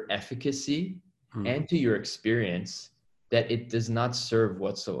your efficacy and to your experience that it does not serve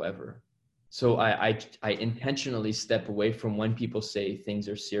whatsoever. So I intentionally step away from when people say things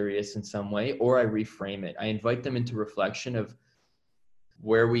are serious in some way, or I reframe it. I invite them into reflection of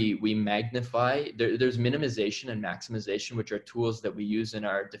where we magnify. There's minimization and maximization, which are tools that we use in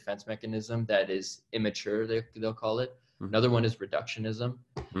our defense mechanism that is immature, they'll call it. Mm-hmm. Another one is reductionism.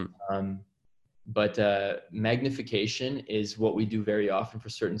 Mm-hmm. But magnification is what we do very often for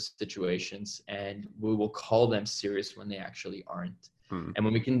certain situations, and we will call them serious when they actually aren't. Mm-hmm. And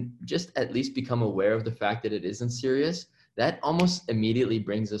when we can just at least become aware of the fact that it isn't serious, that almost immediately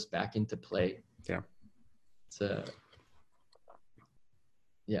brings us back into play. Yeah.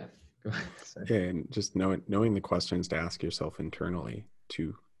 Yeah. Yeah, and just knowing the questions to ask yourself internally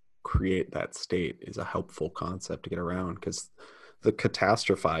to create that state is a helpful concept to get around, because the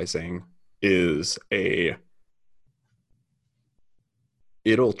catastrophizing is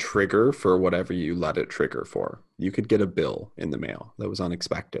it'll trigger for whatever you let it trigger for. You could get a bill in the mail that was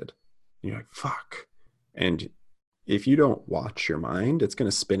unexpected. You're like, fuck. And if you don't watch your mind, it's going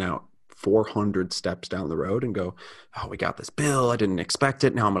to spin out 400 steps down the road and go, oh, we got this bill, I didn't expect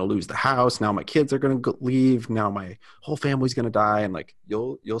it, now I'm going to lose the house, now my kids are going to leave, now my whole family's going to die. And like,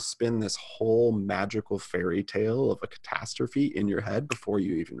 you'll spin this whole magical fairy tale of a catastrophe in your head before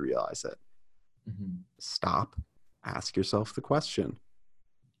you even realize it. Mm-hmm. Stop, ask yourself the question,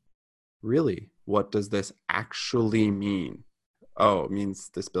 really, what does this actually mean? Oh, it means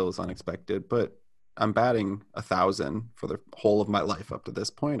this bill is unexpected, but I'm batting 1,000 for the whole of my life up to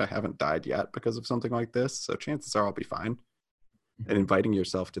this point. I haven't died yet because of something like this, so chances are I'll be fine. And inviting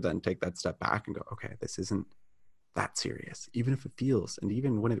yourself to then take that step back and go, okay, this isn't that serious, even if it feels, and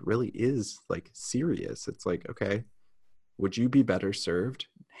even when it really is like serious, it's like, okay, would you be better served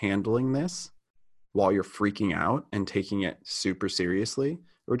handling this while you're freaking out and taking it super seriously?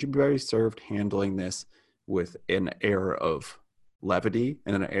 Or would you be better served handling this with an air of levity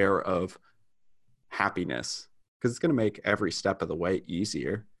and an air of happiness? Because it's going to make every step of the way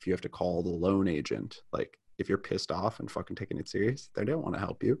easier if you have to call the loan agent. Like, if you're pissed off and fucking taking it serious, they don't want to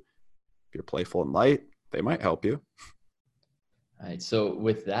help you. If you're playful and light, they might help you. All right. So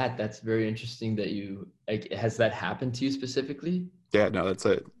with that, that's very interesting that like, has that happened to you specifically? Yeah, no, that's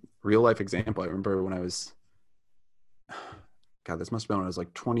a real life example. I remember when I was, God, this must have been when I was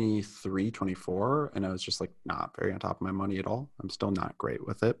like 23, 24, and I was just like not very on top of my money at all. I'm still not great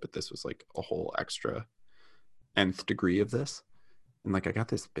with it, but this was like a whole extra nth degree of this. And like I got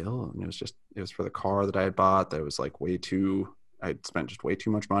this bill, and it was for the car that I had bought that was like I'd spent just way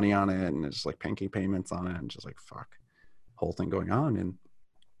too much money on it, and it's just like panky payments on it, and just like fuck, whole thing going on. And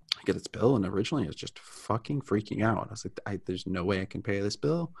I get this bill, and originally I was just fucking freaking out. I was like, there's no way I can pay this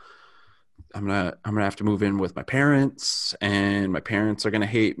bill. I'm gonna have to move in with my parents, and my parents are gonna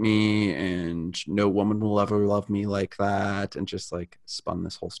hate me, and no woman will ever love me like that, and just like spun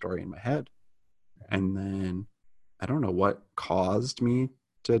this whole story in my head. And then I don't know what caused me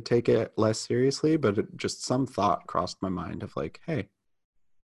to take it less seriously, but just some thought crossed my mind of like, hey,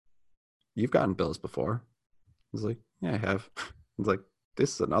 you've gotten bills before. I was like, yeah, I have. It's like,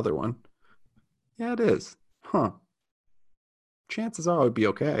 this is another one. Yeah, it is. Huh. Chances are I would be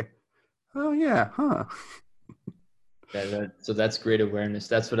okay. Oh, yeah, huh. Yeah, so that's great awareness.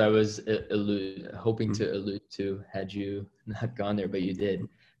 That's what I was hoping Mhm. to allude to had you not gone there, but you did.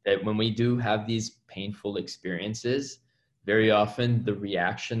 That when we do have these painful experiences, very often the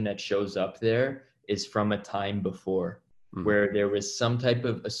reaction that shows up there is from a time before, Mhm. where there was some type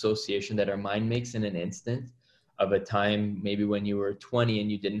of association that our mind makes in an instant of a time maybe when you were 20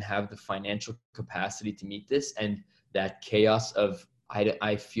 and you didn't have the financial capacity to meet this, and that chaos of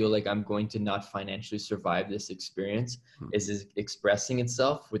I feel like I'm going to not financially survive this experience is expressing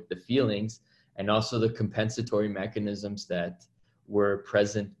itself with the feelings and also the compensatory mechanisms that were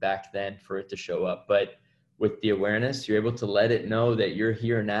present back then for it to show up. But with the awareness, you're able to let it know that you're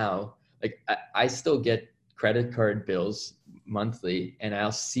here now. Like I still get credit card bills monthly, and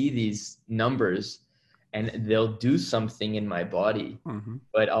I'll see these numbers and they'll do something in my body, Mhm.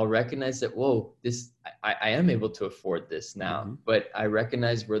 but I'll recognize that, whoa, I am able to afford this now, Mhm. but I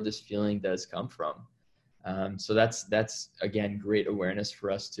recognize where this feeling does come from. So that's again great awareness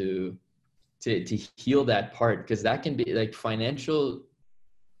for us to heal that part, because that can be like financial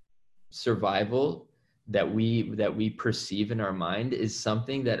survival that we perceive in our mind is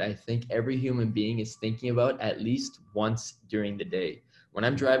something that I think every human being is thinking about at least once during the day. When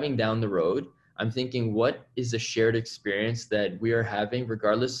I'm driving down the road, I'm thinking, what is a shared experience that we are having,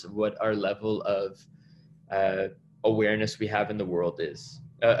 regardless of what our level of uh, awareness we have in the world is,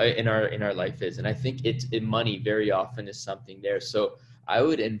 in our life is. And I think money very often is something there. So I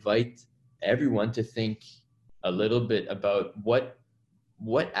would invite everyone to think a little bit about what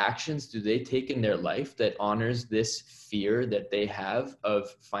actions do they take in their life that honors this fear that they have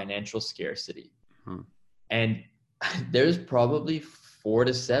of financial scarcity. Mhm. And there's probably 4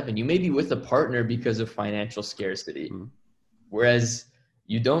 to 7. You may be with a partner because of financial scarcity, Mhm. whereas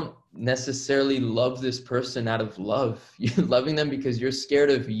you don't necessarily love this person out of love. You're loving them because you're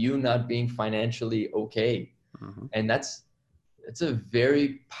scared of you not being financially okay. Mhm. And it's a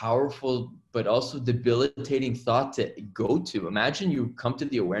very powerful but also debilitating thought to go to. Imagine you come to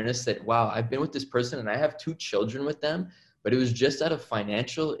the awareness that, wow, I've been with this person and I have 2 children with them, but it was just out of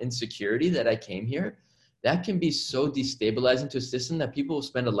financial insecurity that I came here. That can be so destabilizing to a system that people will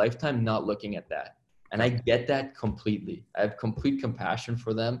spend a lifetime not looking at that. And I get that completely. I have complete compassion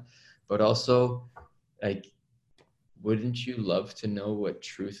for them, but also, like, wouldn't you love to know what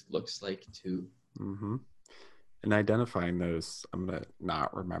truth looks like too? Mhm. And identifying those, I'm gonna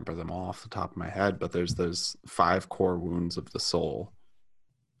not remember them all off the top of my head, but there's those 5 core wounds of the soul,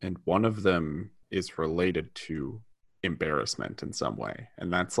 and one of them is related to embarrassment in some way,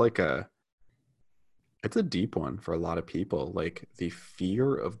 and that's like it's a deep one for a lot of people, like the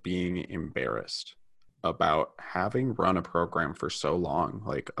fear of being embarrassed about having run a program for so long.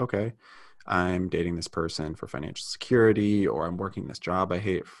 Like, okay, I'm dating this person for financial security, or I'm working this job I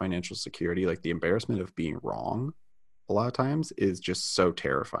hate for financial security. Like, the embarrassment of being wrong a lot of times is just so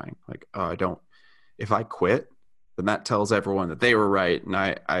terrifying. Like, oh, I don't, if I quit, then that tells everyone that they were right and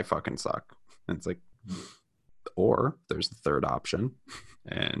I fucking suck. And it's like, or there's the third option,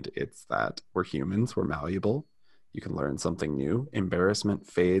 and it's that we're humans, we're malleable. You can learn something new. Embarrassment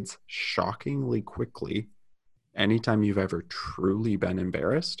fades shockingly quickly. Anytime you've ever truly been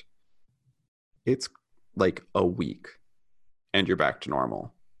embarrassed, it's like a week. and you're back to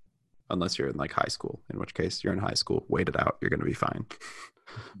normal. Unless you're in like high school, in which case you're in high school, wait it out, you're going to be fine.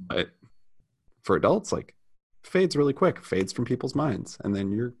 But for adults, like fades really quick, fades from people's minds, and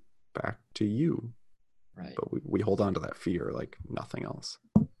then you're back to you. Right. But we hold on to that fear like nothing else.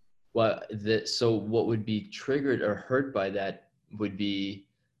 Well, so what would be triggered or hurt by that would be,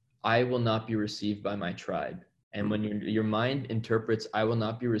 I will not be received by my tribe. And when your mind interprets, I will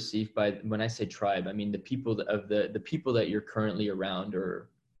not be received by, when I say tribe, I mean the people of the people that you're currently around or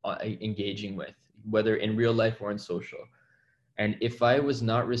engaging with, whether in real life or in social. And if I was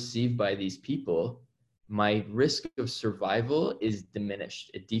not received by these people, my risk of survival is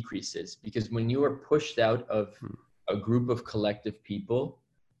diminished. It decreases, because when you are pushed out of a group of collective people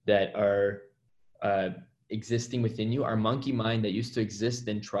that are existing within you, our monkey mind that used to exist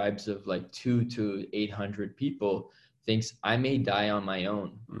in tribes of like 2 to 800 people thinks I may die on my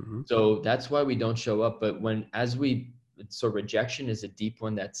own. So that's why we don't show up. But so rejection is a deep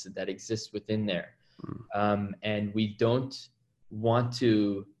one that exists within there. And we don't want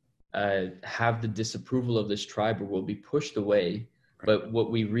to have the disapproval of this tribe, or we'll be pushed away. But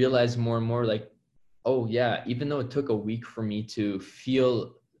what we realize more and more, like, oh yeah, even though it took a week for me to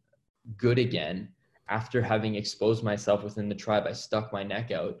feel good again after having exposed myself within the tribe, I stuck my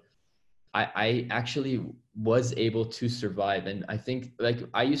neck out. I actually was able to survive. And I think, like,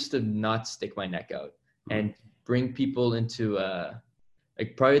 I used to not stick my neck out and bring people into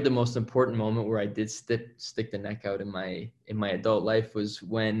like probably the most important moment where I did stick the neck out in my adult life was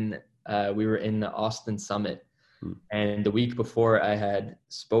when we were in the Austin Summit. And the week before, I had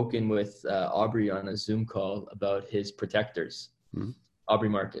spoken with Aubrey on a Zoom call about his protectors, Aubrey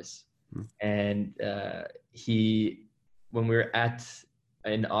Marcus. And when we were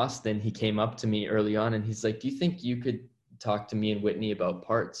in Austin, he came up to me early on and he's like, do you think you could talk to me and Whitney about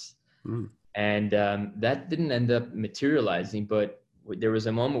parts? And that didn't end up materializing, but there was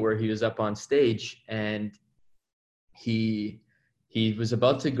a moment where he was up on stage and he was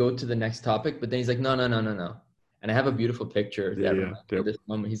about to go to the next topic, but then he's like, no. And I have a beautiful picture that reminds me of this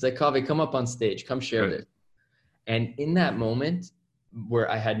moment. He's like, Kaveh, come up on stage, come share this. And in that moment,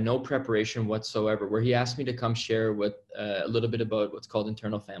 where I had no preparation whatsoever, where he asked me to come share with a little bit about what's called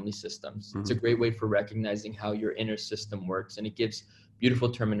internal family systems. It's a great way for recognizing how your inner system works, and it gives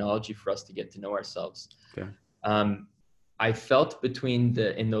beautiful terminology for us to get to know ourselves. I felt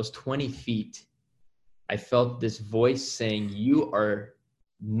in those 20 feet, I felt this voice saying, you are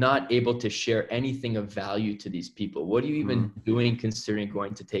not able to share anything of value to these people. What are you even doing considering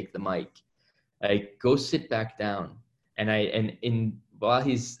going to take the mic? Like, go sit back down. And while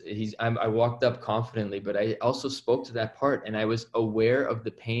I walked up confidently, but I also spoke to that part, and I was aware of the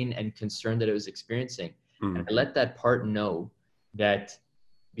pain and concern that I was experiencing. And I let that part know that,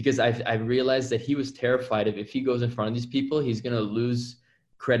 because I realized that he was terrified of, if he goes in front of these people, he's going to lose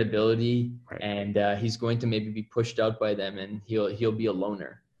credibility, and he's going to maybe be pushed out by them, and he'll be a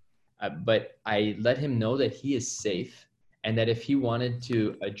loner. But I let him know that he is safe, and that if he wanted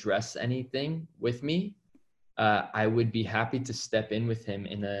to address anything with me, I would be happy to step in with him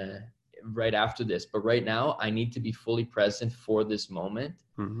right after this. But right now, I need to be fully present for this moment,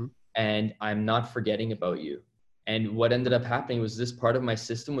 and I'm not forgetting about you. And what ended up happening was, this part of my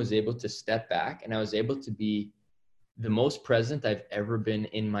system was able to step back, and I was able to be the most present I've ever been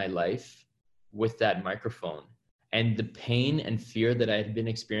in my life with that microphone. And the pain and fear that I had been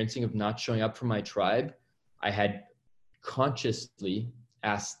experiencing of not showing up for my tribe, I had consciously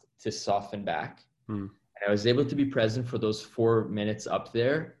asked to soften back. And I was able to be present for those 4 minutes up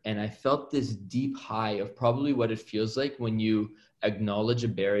there. And I felt this deep high of probably what it feels like when you acknowledge a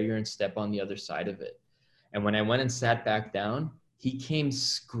barrier and step on the other side of it. And when I went and sat back down, he came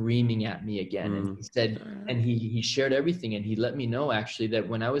screaming at me again. And he said, and he shared everything. And he let me know, actually, that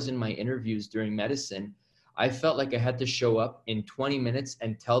when I was in my interviews during medicine, I felt like I had to show up in 20 minutes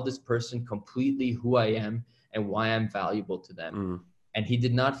and tell this person completely who I am and why I'm valuable to them. And he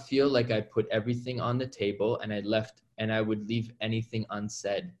did not feel like I put everything on the table and I would leave anything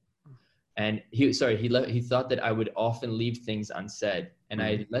unsaid. And he thought that I would often leave things unsaid. And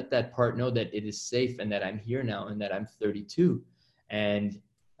I let that part know that it is safe, and that I'm here now, and that I'm 32. And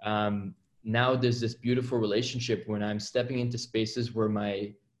now there's this beautiful relationship when I'm stepping into spaces where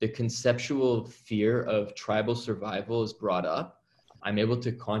the conceptual fear of tribal survival is brought up. I'm able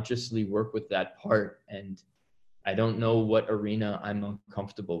to consciously work with that part. And I don't know what arena I'm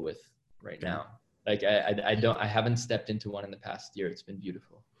uncomfortable with right now. Like I haven't stepped into one in the past year. It's been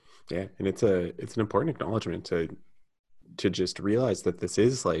beautiful. Yeah. And it's an important acknowledgement to just realize that this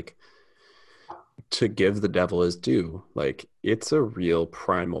is like, to give the devil his due, like it's a real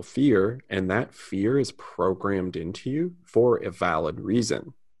primal fear, and that fear is programmed into you for a valid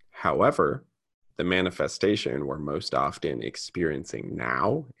reason. However, the manifestation we're most often experiencing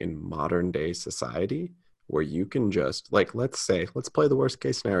now in modern day society, where you can just, like, let's play the worst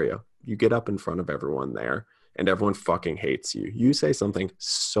case scenario. You get up in front of everyone there and everyone fucking hates you. You say something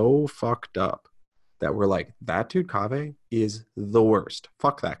so fucked up that we're like, that dude Kaveh is the worst.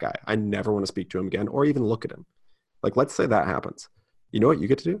 Fuck that guy. I never want to speak to him again or even look at him. Like, let's say that happens. You know what you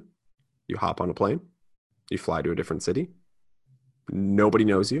get to do? You hop on a plane, you fly to a different city, nobody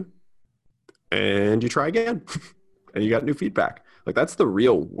knows you, and you try again. And you got new feedback. Like, that's the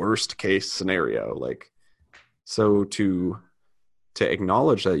real worst case scenario. Like, so to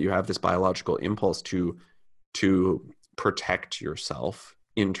acknowledge that you have this biological impulse to protect yourself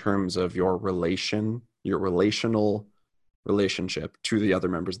in terms of your relational relationship to the other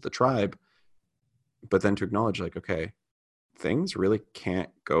members of the tribe, but then to acknowledge, like, okay, things really can't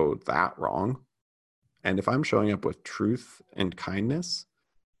go that wrong. And if I'm showing up with truth and kindness,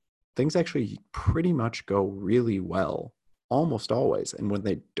 things actually pretty much go really well, almost always. And when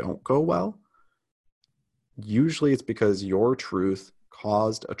they don't go well, usually it's because your truth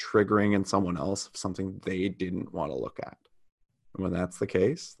caused a triggering in someone else of something they didn't want to look at. And when that's the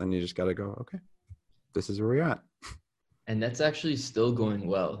case, then you just got to go, okay, this is where we're at. And that's actually still going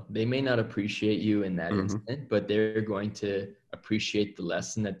well. They may not appreciate you in that instant, but they're going to appreciate the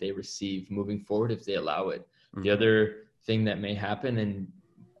lesson that they receive moving forward if they allow it. The other thing that may happen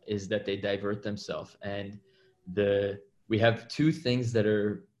is that they divert themselves. And we have two things that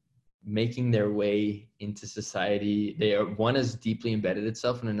are making their way into society. One is deeply embedded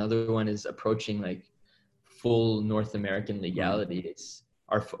itself, and another one is approaching like full North American legality. It's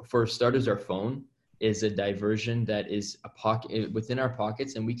for starters, our phone is a diversion that is a pocket within our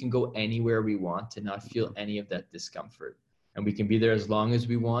pockets, and we can go anywhere we want to not feel any of that discomfort. And we can be there as long as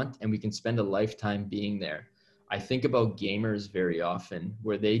we want, and we can spend a lifetime being there. I think about gamers very often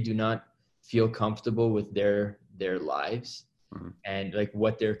where they do not feel comfortable with their lives and like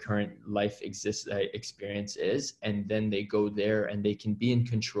what their current life experience is. And then they go there and they can be in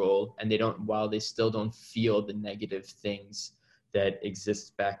control, and while they still don't feel the negative things that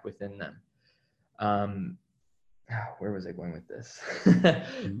exist back within them. Where was I going with this?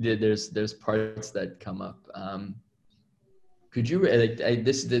 There's parts that come up. Could you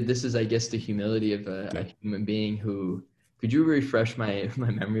this is, I guess, the humility of a human being who. Could you refresh my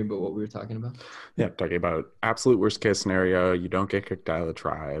memory about what we were talking about? Yeah, talking about absolute worst case scenario. You don't get kicked out of the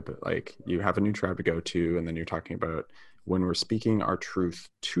tribe. Like, you have a new tribe to go to, and then you're talking about when we're speaking our truth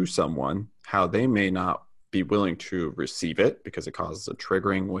to someone, how they may not be willing to receive it because it causes a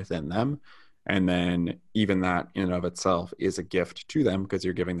triggering within them. And then even that in and of itself is a gift to them because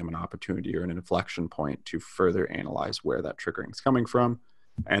you're giving them an opportunity or an inflection point to further analyze where that triggering is coming from.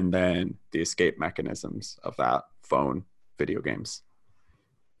 And then the escape mechanisms of that: phone, video games,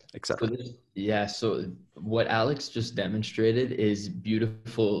 etc. So what Alex just demonstrated is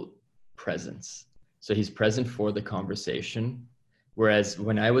beautiful presence. So he's present for the conversation. Whereas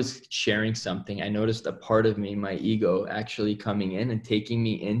when I was sharing something, I noticed a part of me, my ego, actually coming in and taking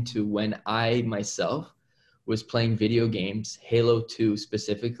me into when I myself was playing video games, Halo 2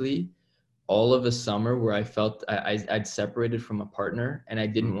 specifically, all of a summer where I felt I'd separated from a partner and I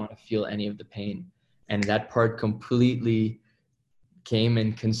didn't want to feel any of the pain. And that part completely came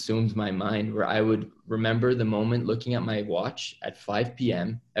and consumed my mind, where I would remember the moment looking at my watch at 5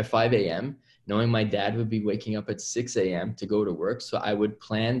 a.m., knowing my dad would be waking up at 6 a.m. to go to work. So I would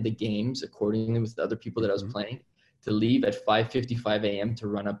plan the games accordingly with the other people that I was playing to leave at 5:55 a.m. to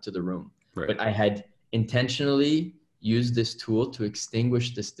run up to the room. Right. But I had intentionally used this tool to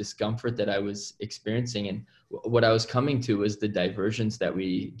extinguish this discomfort that I was experiencing. And what I was coming to was the diversions that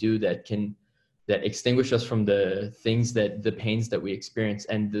we do that extinguish us from the pains that we experience.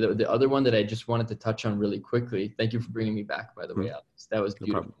 And the other one that I just wanted to touch on really quickly, thank you for bringing me back, by the way, Alex. That was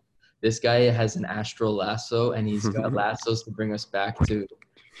beautiful. No, this guy has an astral lasso, and he's got lassos to bring us back to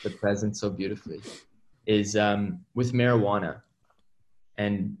the present so beautifully, is with marijuana.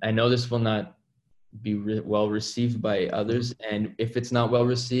 And I know this will not be well received by others. And if it's not well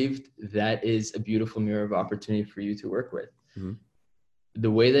received, that is a beautiful mirror of opportunity for you to work with.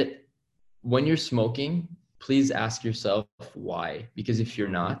 The way that when you're smoking, please ask yourself why. Because if you're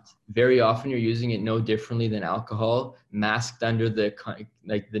not, very often you're using it no differently than alcohol, masked under the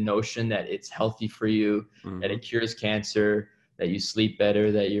notion that it's healthy for you, that it cures cancer, that you sleep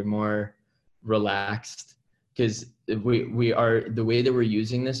better, that you're more relaxed. Because we are, the way that we're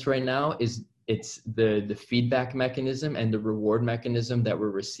using this right now is it's the feedback mechanism and the reward mechanism that we're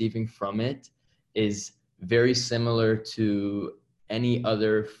receiving from it is very similar to any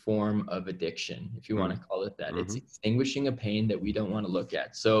other form of addiction, if you want to call it that. It's extinguishing a pain that we don't want to look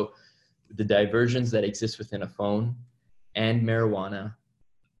at. So the diversions that exist within a phone and marijuana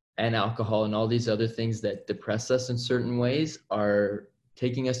and alcohol and all these other things that depress us in certain ways are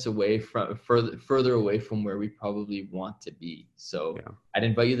taking us away from further away from where we probably want to be. So yeah. I'd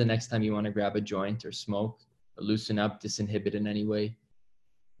invite you the next time you want to grab a joint or smoke, or loosen up, disinhibit in any way,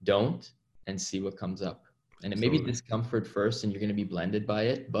 don't, and see what comes up. And it may be discomfort first and you're going to be blended by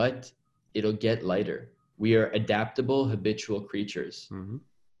it, but it'll get lighter. We are adaptable, habitual creatures. Mm-hmm.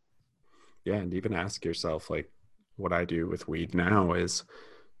 Yeah. And even ask yourself, like, what I do with weed now is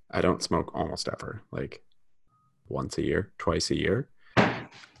I don't smoke almost ever, like once a year, twice a year.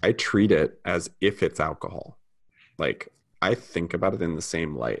 I treat it as if it's alcohol. Like, I think about it in the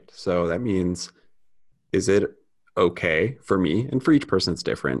same light. So that means, is it okay for me? And for each person, it's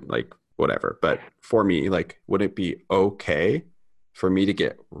different, like whatever. But for me, like, would it be okay for me to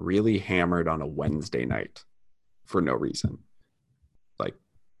get really hammered on a Wednesday night for no reason? Like,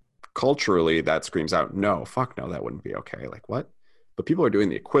 culturally, that screams out, no, fuck no, that wouldn't be okay. Like, what? But people are doing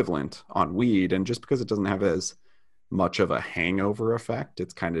the equivalent on weed. And just because it doesn't have as much of a hangover effect,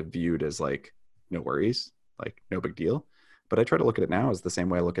 it's kind of viewed as like, no worries, like no big deal. But I try to look at it now as the same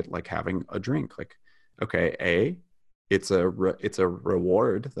way I look at like having a drink. Like, okay, it's a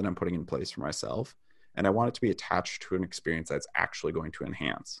reward that I'm putting in place for myself, and I want it to be attached to an experience that's actually going to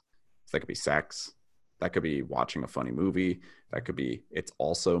enhance. So that could be sex, that could be watching a funny movie, that could be, it's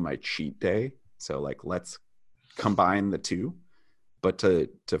also my cheat day. So like, let's combine the two. But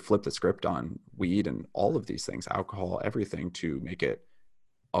to flip the script on weed and all of these things, alcohol, everything, to make it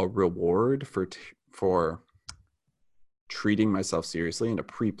a reward for treating myself seriously, and a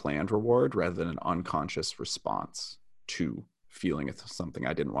pre-planned reward rather than an unconscious response to feeling something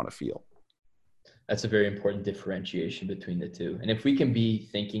I didn't want to feel. That's a very important differentiation between the two. And if we can be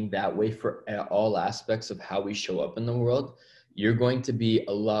thinking that way for all aspects of how we show up in the world, you're going to be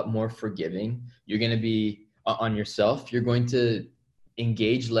a lot more forgiving. You're going to be on yourself. You're going to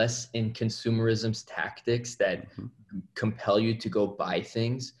engage less in consumerism's tactics that compel you to go buy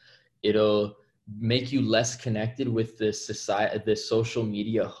things. It'll make you less connected with the social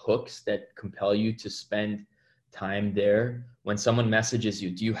media hooks that compel you to spend time there. When someone messages you,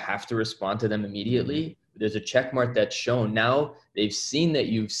 do you have to respond to them immediately? There's a check mark that's shown. Now they've seen that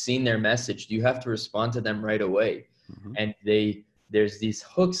you've seen their message. Do you have to respond to them right away? And there's these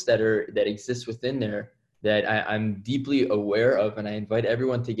hooks that exist within there that I'm deeply aware of, and I invite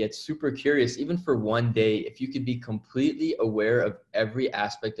everyone to get super curious, even for one day. If you could be completely aware of every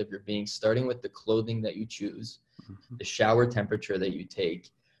aspect of your being, starting with the clothing that you choose, the shower temperature that you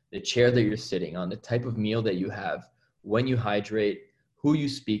take, the chair that you're sitting on, the type of meal that you have, when you hydrate, who you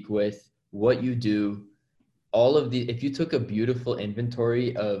speak with, what you do, all of the, if you took a beautiful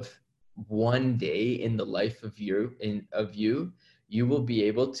inventory of one day in the life of you, you will be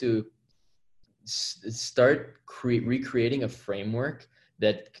able to start recreating a framework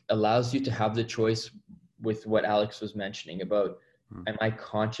that allows you to have the choice with what Alex was mentioning about, am I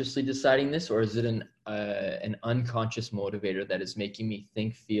consciously deciding this, or is it an unconscious motivator that is making me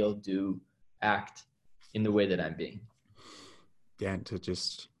think, feel, do, act in the way that I'm being? Yeah, and to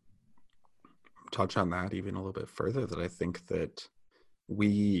just touch on that even a little bit further, that I think that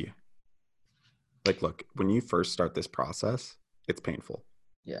we, like, look, when you first start this process, it's painful.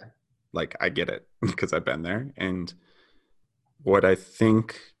 Yeah. Like, I get it because I've been there. And what I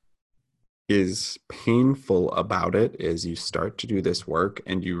think is painful about it is you start to do this work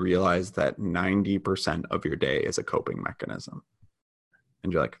and you realize that 90% of your day is a coping mechanism.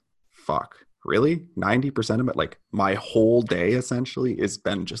 And you're like, fuck, really? 90% of it? Like, my whole day essentially has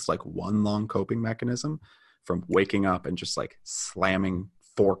been just like one long coping mechanism, from waking up and just like slamming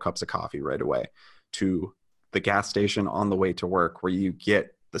 4 cups of coffee right away, to the gas station on the way to work where you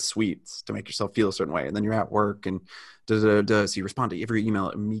get the sweets to make yourself feel a certain way. And then you're at work and so you respond to every email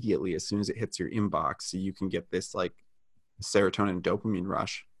immediately as soon as it hits your inbox, so you can get this like serotonin dopamine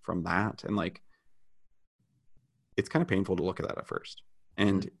rush from that. And like, it's kind of painful to look at that at first.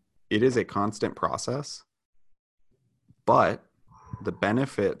 And it is a constant process. But the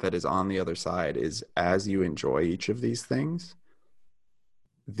benefit that is on the other side is, as you enjoy each of these things,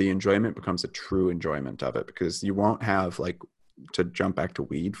 the enjoyment becomes a true enjoyment of it, because you won't have, like, to jump back to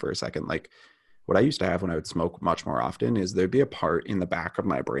weed for a second, like what I used to have when I would smoke much more often is there'd be a part in the back of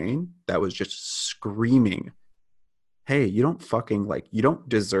my brain that was just screaming, hey, you don't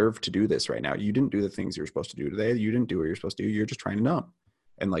deserve to do this right now. You didn't do the things you were supposed to do today. You didn't do what you're supposed to do. You're just trying to numb.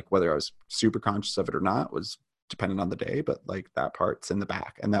 And like, whether I was super conscious of it or not was dependent on the day, but like, that part's in the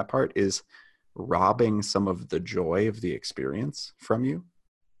back. And that part is robbing some of the joy of the experience from you,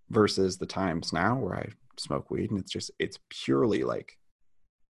 versus the times now where I smoke weed and it's purely like,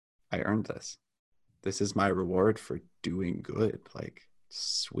 I earned this. This is my reward for doing good. Like,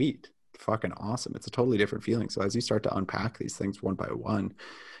 sweet, fucking awesome. It's a totally different feeling. So as you start to unpack these things one by one,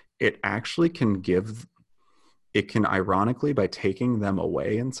 it actually it can ironically, by taking them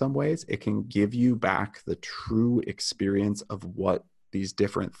away in some ways, it can give you back the true experience of what these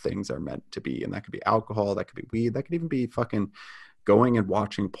different things are meant to be. And that could be alcohol, that could be weed, that could even be fucking going and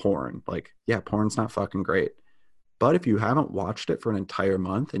watching porn. Like, yeah, porn's not fucking great. But if you haven't watched it for an entire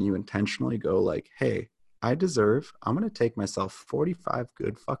month and you intentionally go like, hey, I'm going to take myself 45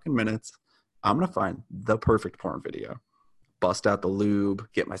 good fucking minutes. I'm going to find the perfect porn video, bust out the lube,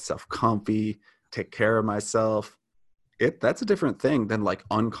 get myself comfy, take care of myself. That's a different thing than like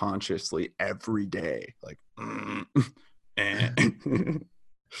unconsciously every day. Like,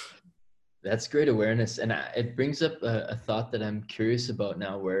 That's great awareness. And it brings up a thought that I'm curious about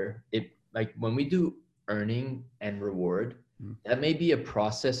now, where it, like when we do earning and reward, that may be a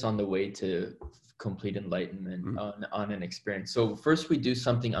process on the way to complete enlightenment on an experience. So first we do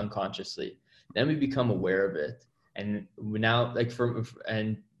something unconsciously, then we become aware of it. And now, like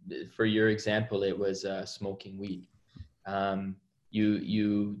for your example, it was smoking weed.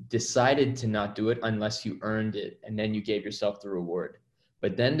 You decided to not do it unless you earned it, and then you gave yourself the reward.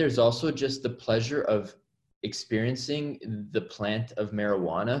 But then there's also just the pleasure of experiencing the plant of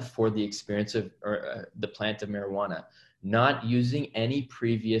marijuana for the experience of the plant of marijuana, not using any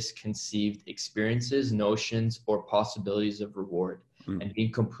previous conceived experiences, notions, or possibilities of reward, and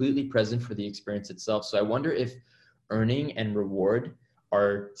being completely present for the experience itself. So I wonder if earning and reward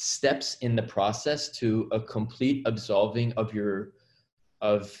are steps in the process to a complete absolving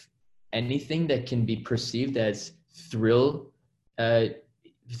of anything that can be perceived as thrill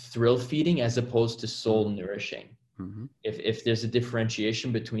feeding as opposed to soul nourishing. If there's a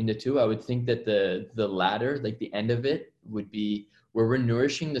differentiation between the two, I would think that the latter, like the end of it, would be where we're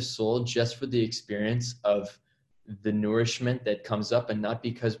nourishing the soul just for the experience of the nourishment that comes up, and not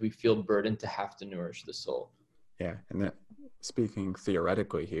because we feel burdened to have to nourish the soul. Yeah, and that, speaking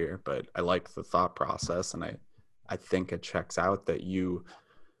theoretically here, but I like the thought process, and I think it checks out that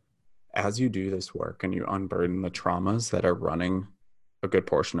as you do this work and you unburden the traumas that are running a good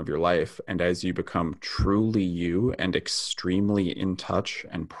portion of your life, and as you become truly you and extremely in touch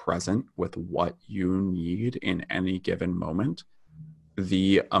and present with what you need in any given moment,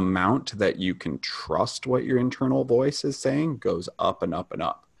 the amount that you can trust what your internal voice is saying goes up and up and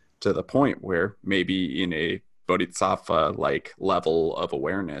up, to the point where maybe in a bodhisattva like level of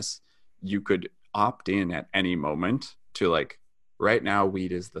awareness, you could opt in at any moment to like, right now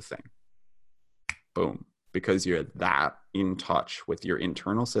weed is the thing. Boom. Because you're that in touch with your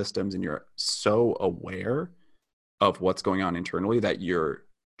internal systems and you're so aware of what's going on internally that you're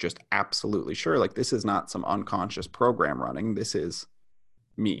just absolutely sure, like, this is not some unconscious program running. This is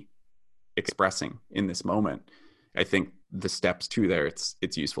me expressing in this moment. I think the steps to there, it's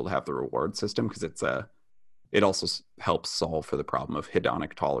useful to have the reward system, because it also helps solve for the problem of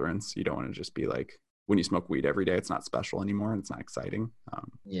hedonic tolerance. You don't want to just be like, when you smoke weed every day, it's not special anymore and it's not exciting.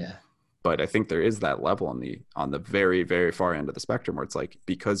 Yeah. But I think there is that level on the very, very far end of the spectrum where it's like,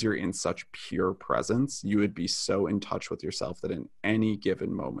 because you're in such pure presence, you would be so in touch with yourself that in any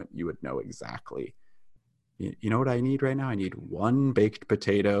given moment, you would know exactly, you know what I need right now? I need one baked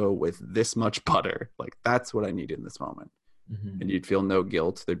potato with this much butter. Like, that's what I need in this moment. And you'd feel no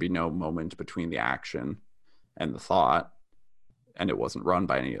guilt. There'd be no moment between the action and the thought, and it wasn't run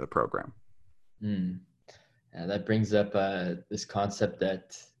by any other program. Yeah, that brings up this concept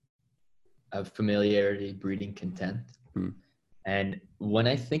that of familiarity breeding content. And when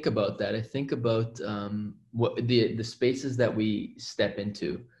I think about that, I think about what the spaces that we step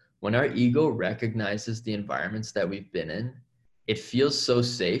into. When our ego recognizes the environments that we've been in, it feels so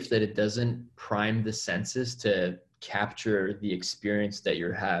safe that it doesn't prime the senses to capture the experience that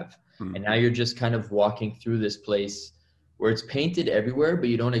you have. And now you're just kind of walking through this place where it's painted everywhere, but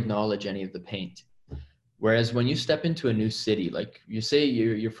you don't acknowledge any of the paint. Whereas when you step into a new city, like you say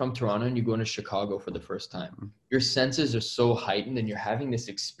you're from Toronto and you go into Chicago for the first time, your senses are so heightened and you're having this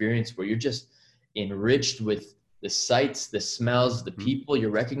experience where you're just enriched with the sights, the smells, the people.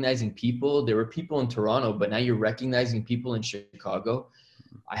 You're recognizing people. There were people in Toronto, but now you're recognizing people in Chicago.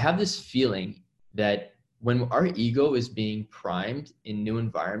 I have this feeling that when our ego is being primed in new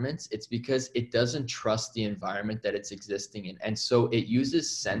environments, it's because it doesn't trust the environment that it's existing in. And so it uses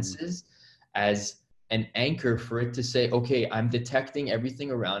senses as an anchor for it to say, okay, I'm detecting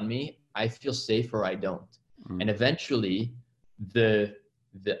everything around me. I feel safe or I don't. And eventually the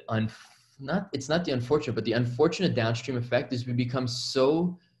it's not the unfortunate, but the unfortunate downstream effect is we become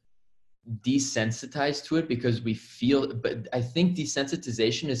so desensitized to it because we feel, but I think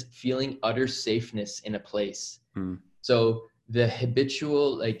desensitization is feeling utter safeness in a place. So the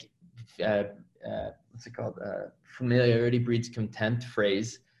habitual, like, what's it called? Familiarity breeds contempt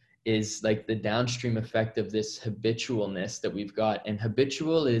phrase is like the downstream effect of this habitualness that we've got. And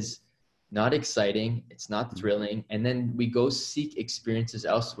habitual is not exciting, it's not thrilling, and then we go seek experiences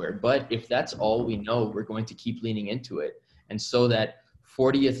elsewhere. But if that's all we know, we're going to keep leaning into it. And so that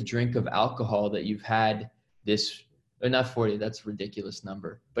 40th drink of alcohol that you've had this, or not 40, that's a ridiculous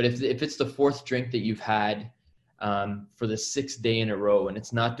number. But if it's the fourth drink that you've had for the 6th day in a row, and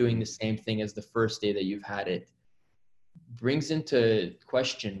it's not doing the same thing as the first day that you've had it, brings into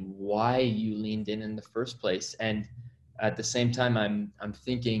question why you leaned in the first place. And at the same time, I'm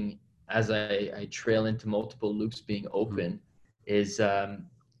thinking, as I trail into multiple loops being open, is that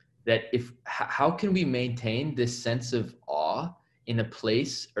how can we maintain this sense of awe in a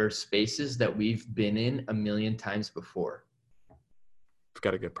place or spaces that we've been in a million times before? I've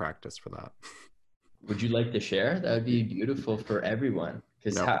got a good practice for that. Would you like to share? That would be beautiful for everyone.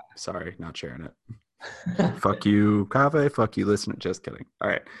 No, sorry, not sharing it. Fuck you, Kaveh. Fuck you, listener. Just kidding. All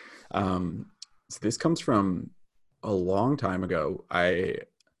right. So this comes from a long time ago. I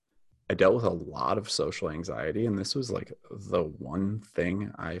dealt with a lot of social anxiety, and this was like the one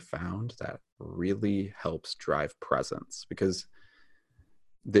thing I found that really helps drive presence, because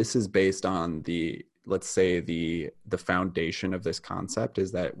this is based on let's say the foundation of this concept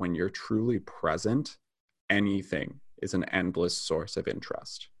is that when you're truly present, anything is an endless source of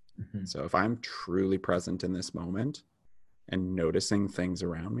interest. So if I'm truly present in this moment and noticing things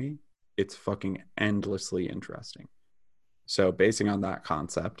around me, it's fucking endlessly interesting. So basing on that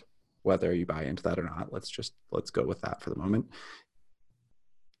concept, whether you buy into that or not, let's go with that for the moment.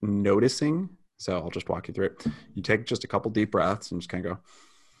 Noticing, so I'll just walk you through it. You take just a couple deep breaths and just kind of go,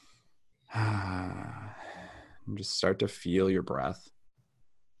 and just start to feel your breath.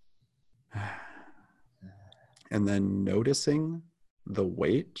 And then noticing the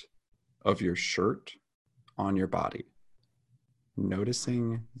weight of your shirt on your body.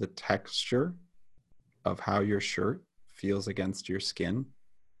 Noticing the texture of how your shirt feels against your skin.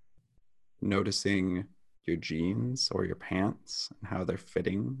 Noticing your jeans or your pants and how they're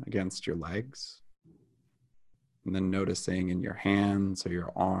fitting against your legs. And then noticing in your hands or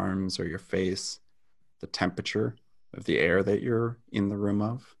your arms or your face the temperature of the air that you're in the room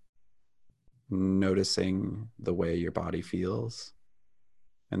of. Noticing the way your body feels.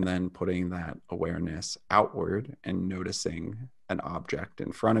 And then putting that awareness outward and noticing an object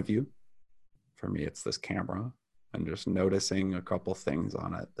in front of you. For me, it's this camera. And just noticing a couple things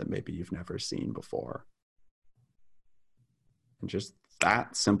on it that maybe you've never seen before. And just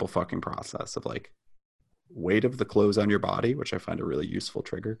that simple fucking process of like weight of the clothes on your body, which I find a really useful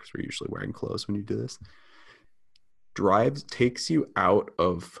trigger because we're usually wearing clothes when you do this, takes you out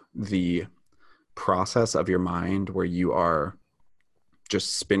of the process of your mind where you are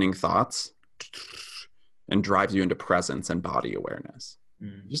just spinning thoughts, and drives you into presence and body awareness.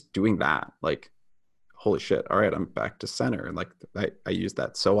 Just doing that, like, holy shit, all right, I'm back to center. And like I use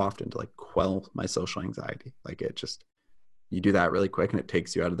that so often to like quell my social anxiety. Like it just, you do that really quick and it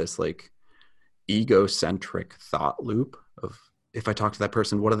takes you out of this like egocentric thought loop of, if I talk to that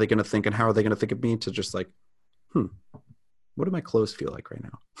person, what are they going to think and how are they going to think of me, to just like, what do my clothes feel like right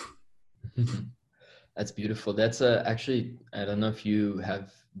now? That's beautiful. That's actually, I don't know if you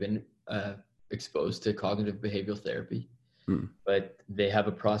have been exposed to cognitive behavioral therapy, but they have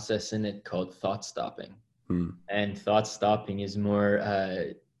a process in it called thought stopping. And thought stopping is more,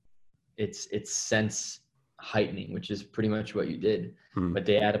 it's sense heightening, which is pretty much what you did. But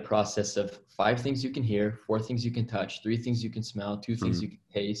they add a process of 5 things you can hear, 4 things you can touch, 3 things you can smell, 2 things you can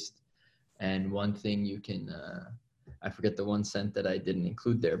taste, and 1 thing you can, I forget the 1 scent that I didn't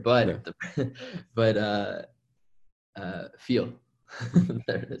include there, but feel.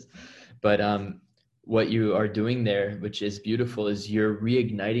 There it is. But what you are doing there, which is beautiful, is you're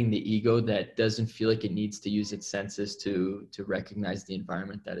reigniting the ego that doesn't feel like it needs to use its senses to recognize the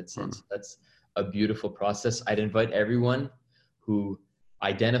environment that it's in. So that's a beautiful process. I'd invite everyone who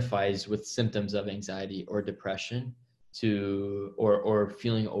identifies with symptoms of anxiety or depression to, or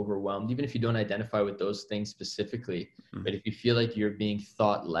feeling overwhelmed, even if you don't identify with those things specifically, but if you feel like you're being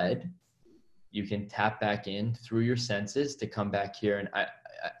thought led, you can tap back in through your senses to come back here. And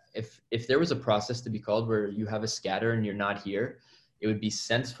if there was a process to be called where you have a scatter and you're not here, it would be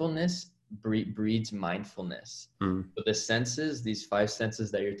sensefulness breeds mindfulness. But the senses, these 5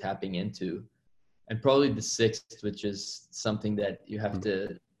 senses that you're tapping into, and probably the 6th, which is something that you have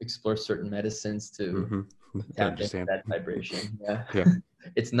to explore certain medicines to Mm-hmm. I tap into understand. that vibration. Yeah. Yeah.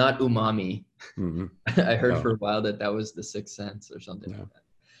 It's not umami. Mm-hmm. I heard No. for a while that was the sixth sense or something No. like that.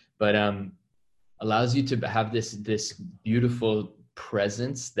 But allows you to have this beautiful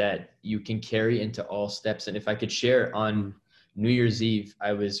presence that you can carry into all steps. And if I could share, on New Year's Eve,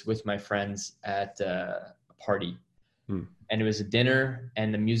 I was with my friends at a party, and it was a dinner,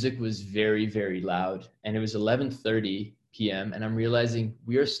 and the music was very, very loud, and it was 11:30 p.m. and I'm realizing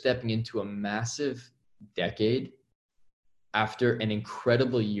we are stepping into a massive decade after an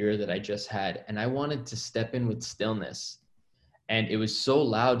incredible year that I just had, and I wanted to step in with stillness. And it was so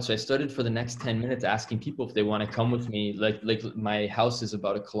loud, so I started for the next 10 minutes asking people if they want to come with me. Like my house is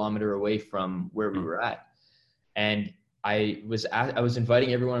about a kilometer away from where we were at, and I was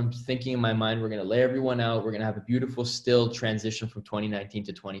inviting everyone. I'm thinking in my mind, we're going to lay everyone out, we're going to have a beautiful still transition from 2019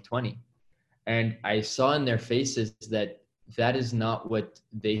 to 2020. And I saw in their faces that that is not what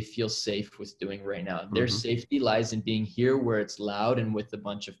they feel safe with doing right now. Their safety lies in being here where it's loud and with a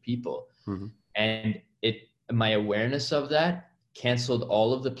bunch of people. And my awareness of that canceled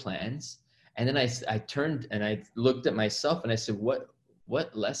all of the plans. And then I turned and I looked at myself and I said,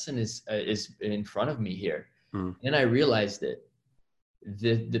 what lesson is in front of me here? And I realized that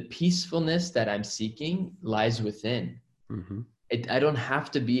the peacefulness that I'm seeking lies within. I don't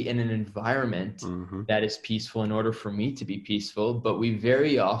have to be in an environment that is peaceful in order for me to be peaceful, but we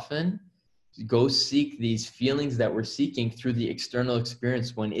very often go seek these feelings that we're seeking through the external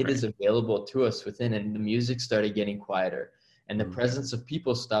experience when it is available to us within. And the music started getting quieter, and the presence of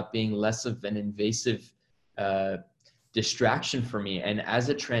people stopped being less of an invasive distraction for me. And as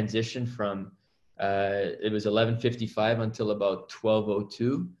it transitioned from it was 11:55 until about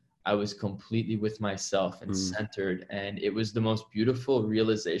 12:02, I was completely with myself and centered. And it was the most beautiful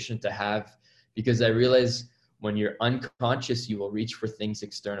realization to have, because I realized when you're unconscious, you will reach for things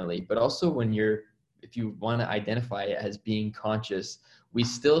externally. But also if you want to identify it as being conscious, we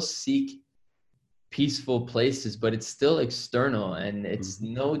still seek peaceful places, but it's still external, and it's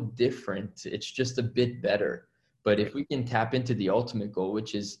no different. It's just a bit better. But if we can tap into the ultimate goal,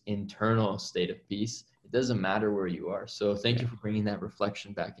 which is internal state of peace, it doesn't matter where you are. So thank you for bringing that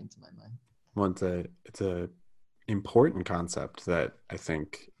reflection back into my mind. Well, it's a important concept that I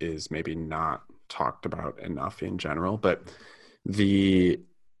think is maybe not talked about enough in general, but the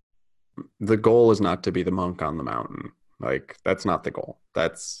goal is not to be the monk on the mountain. Like, that's not the goal.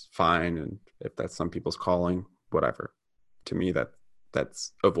 That's fine, and if that's some people's calling, whatever. To me,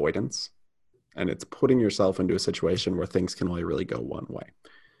 that's avoidance, and it's putting yourself into a situation where things can only really go one way.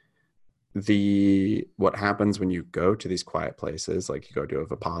 What happens when you go to these quiet places, like you go to a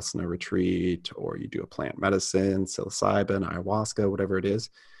Vipassana retreat, or you do a plant medicine, psilocybin, ayahuasca, whatever it is,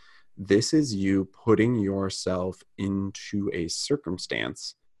 this is you putting yourself into a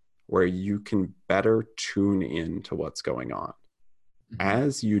circumstance where you can better tune in to what's going on.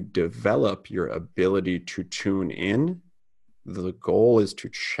 As you develop your ability to tune in, the goal is to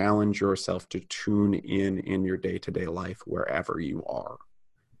challenge yourself to tune in your day-to-day life wherever you are.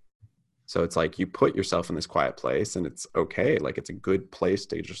 So it's like you put yourself in this quiet place, and it's okay. Like, it's a good place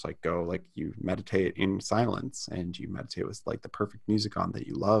to just like go, like, you meditate in silence, and you meditate with like the perfect music on that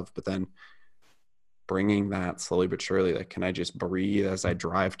you love, but then bringing that slowly but surely, like, can I just breathe as I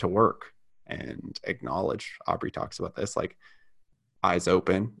drive to work and acknowledge? Aubrey talks about this, like, eyes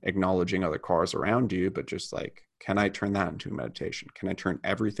open, acknowledging other cars around you, but just like, can I turn that into meditation? Can I turn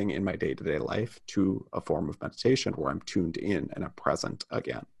everything in my day-to-day life to a form of meditation where I'm tuned in and I'm present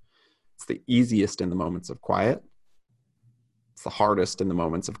again? It's the easiest in the moments of quiet. It's the hardest in the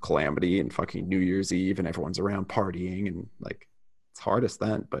moments of calamity and fucking New Year's Eve and everyone's around partying, and like, it's hardest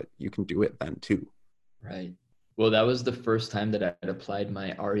then, but you can do it then too. Right. Well, that was the first time that I had applied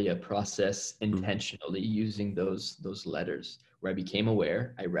my ARIA process intentionally, using those letters, where I became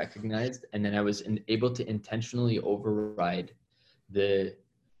aware, I recognized, and then I was able to intentionally override the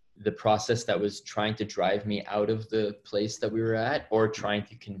process that was trying to drive me out of the place that we were at, or trying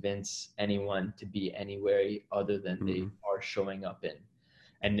to convince anyone to be anywhere other than they are showing up in.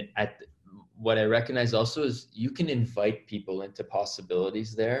 And what I recognize also is you can invite people into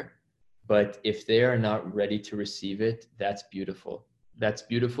possibilities there, but if they are not ready to receive it, that's beautiful. That's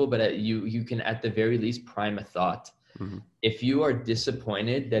beautiful, but you can at the very least prime a thought. If you are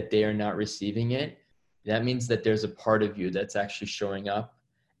disappointed that they are not receiving it, that means that there's a part of you that's actually showing up,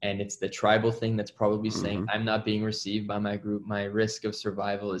 and it's the tribal thing that's probably saying, I'm not being received by my group, my risk of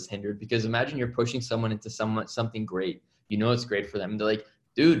survival is hindered. Because imagine you're pushing someone into something great, you know it's great for them, they're like,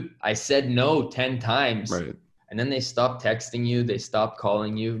 dude, I said no 10 times. Right. And then they stop texting you, they stop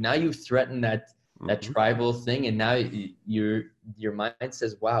calling you. Now you've threatened that that Mm-hmm. tribal thing. And now your mind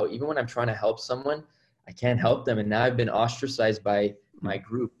says, wow, even when I'm trying to help someone, I can't help them. And now I've been ostracized by my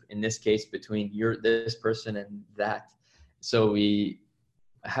group, in this case, between this person and that. So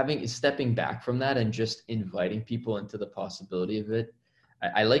stepping back from that and just inviting people into the possibility of it.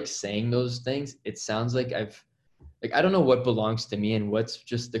 I like saying those things. It sounds like I don't know what belongs to me and what's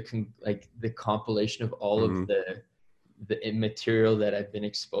just the compilation of all of Mm-hmm. the material that I've been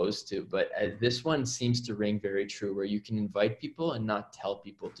exposed to. But this one seems to ring very true, where you can invite people and not tell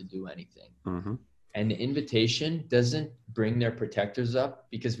people to do anything. Mm-hmm. And the invitation doesn't bring their protectors up,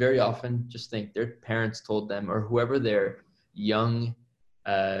 because very often just think their parents told them, or whoever their young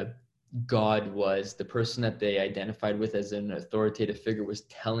uh, God was, the person that they identified with as an authoritative figure, was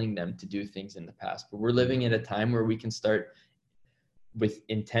telling them to do things in the past. But we're living in a time where we can start with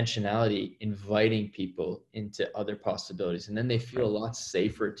intentionality, inviting people into other possibilities. And then they feel a lot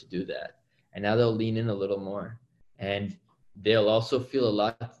safer to do that. And now they'll lean in a little more. And they'll also feel a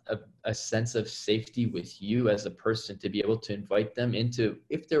lot of a sense of safety with you as a person, to be able to invite them into,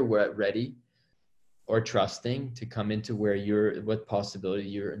 if they're ready or trusting, to come into what possibility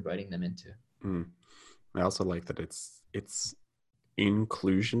you're inviting them into. Mm. I also like that it's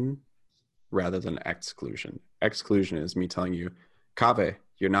inclusion rather than exclusion. Exclusion is me telling you, Kaveh,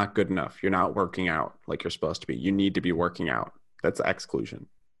 you're not good enough. You're not working out like you're supposed to be. You need to be working out. That's exclusion.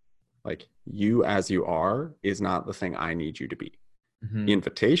 Like, you as you are is not the thing I need you to be. Mm-hmm.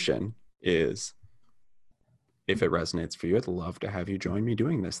 Invitation is, if it resonates for you, I'd love to have you join me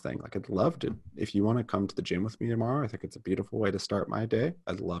doing this thing. Like, I'd love to, if you want to come to the gym with me tomorrow, I think it's a beautiful way to start my day.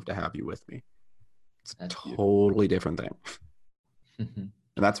 I'd love to have you with me. It's a totally different thing. And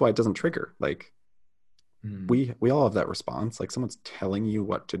that's why it doesn't trigger. Like, we all have that response. Like, someone's telling you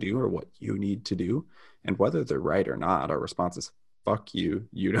what to do or what you need to do, and whether they're right or not, our response is, fuck you,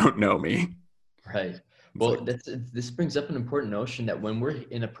 you don't know me. Right. Well, this brings up an important notion, that when we're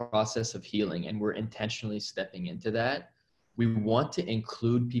in a process of healing and we're intentionally stepping into that, we want to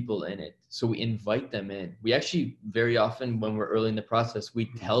include people in it. So we invite them in. We actually, very often when we're early in the process, we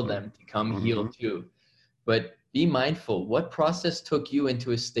tell them to come heal too. But be mindful, what process took you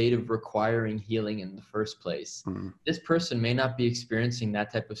into a state of requiring healing in the first place? This person may not be experiencing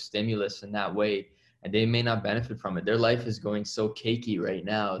that type of stimulus in that way, and they may not benefit from it. Their life is going so cakey right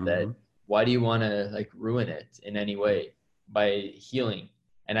now that why do you want to ruin it in any way by healing?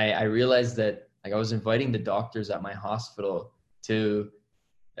 And I realized that I was inviting the doctors at my hospital to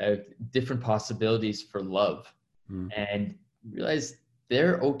different possibilities for love, and realized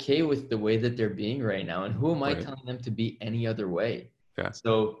they're okay with the way that they're being right now. And who am I telling them to be any other way? Yeah.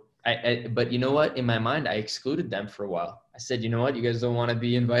 So but you know what? In my mind, I excluded them for a while. I said, you know what? You guys don't want to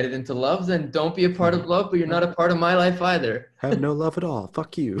be invited into love? Then don't be a part of love, but you're not a part of my life either. Have no love at all.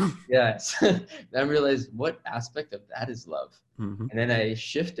 Fuck you. Yes. Then I realized, what aspect of that is love? Mm-hmm. And then I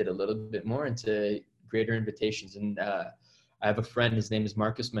shifted a little bit more into greater invitations. And I have a friend, his name is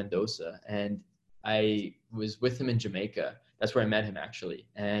Marcus Mendoza, and I was with him in Jamaica. That's where I met him, actually.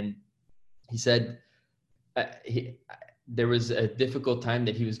 And he said there was a difficult time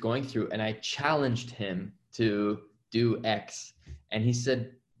that he was going through, and I challenged him to do X. And he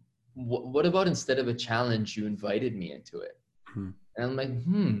said, what about, instead of a challenge, you invited me into it? And I'm like,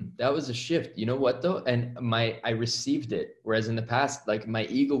 that was a shift. You know what though? And I received it. Whereas in the past, my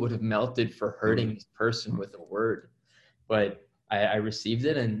ego would have melted for hurting this person with a word. But I received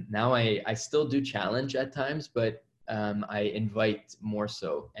it, and now I still do challenge at times, but I invite more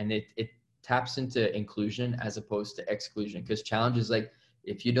so. And it taps into inclusion as opposed to exclusion, because challenge is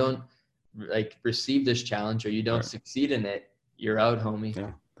if you don't receive this challenge, or you don't succeed in it, you're out, homie.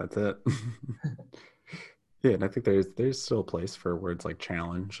 Yeah, that's it. Yeah, and I think there's still a place for words like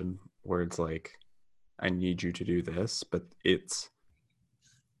challenge and words like I need you to do this, but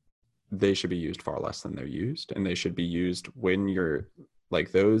they should be used far less than they're used, and they should be used when you're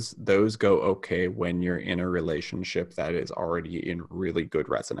those go okay when you're in a relationship that is already in really good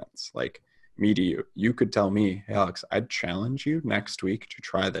resonance. Like, me to you could tell me, hey, Alex, I'd challenge you next week to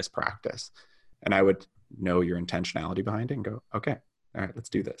try this practice, and I would know your intentionality behind it and go, okay, all right, let's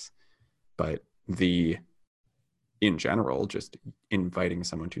do this. But in general, just inviting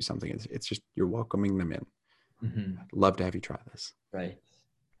someone to something, it's just, you're welcoming them in. I'd love to have you try this. Right.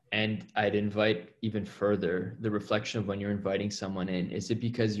 And I'd invite even further the reflection of, when you're inviting someone in, is it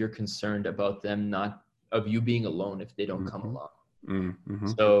because you're concerned about them, not of you being alone if they don't come along?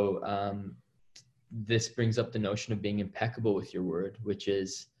 So this brings up the notion of being impeccable with your word, which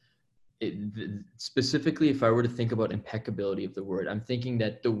is specifically, if I were to think about impeccability of the word, I'm thinking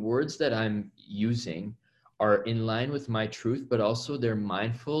that the words that I'm using are in line with my truth, but also they're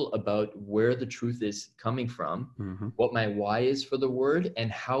mindful about where the truth is coming from, Mm-hmm. what my why is for the word,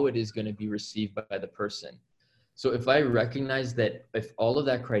 and how it is going to be received by the person. So if I recognize that if all of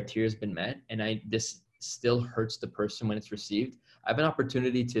that criteria has been met and this still hurts the person when it's received, I have an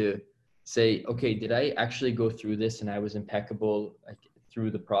opportunity to say, okay, did I actually go through this and I was impeccable like through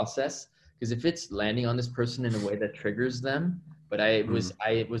the process? Because if it's landing on this person in a way that triggers them, but I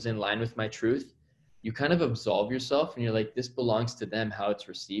was in line with my truth, you kind of absolve yourself and you're like, this belongs to them, how it's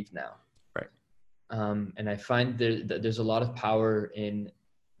received now. Right. And I find there's a lot of power in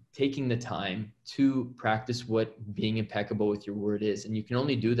taking the time to practice what being impeccable with your word is. And you can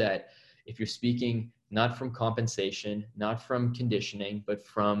only do that if you're speaking not from compensation, not from conditioning, but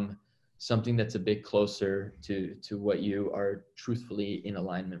from something that's a bit closer to what you are truthfully in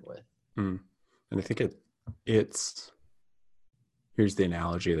alignment with. And I think it's here's the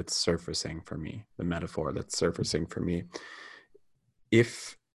analogy that's surfacing for me, the metaphor that's surfacing for me.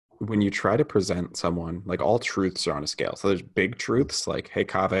 If when you try to present someone, like all truths are on a scale. So there's big truths like, hey,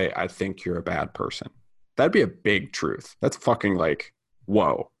 Kaveh, I think you're a bad person. That'd be a big truth. That's fucking like,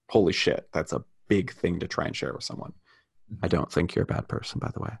 whoa, holy shit. That's a big thing to try and share with someone. I don't think you're a bad person, by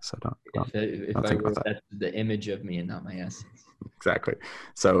the way. So don't if I think were, about that. that's the image of me and not my essence. Exactly.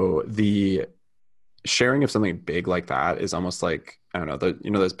 So the sharing of something big like that is almost like, I don't know,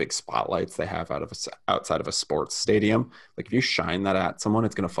 those big spotlights they have outside of a sports stadium. Like if you shine that at someone,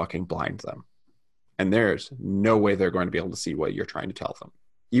 it's going to fucking blind them. And there's no way they're going to be able to see what you're trying to tell them.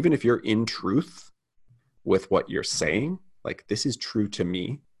 Even if you're in truth with what you're saying, like this is true to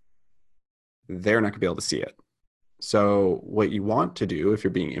me, they're not going to be able to see it. So what you want to do if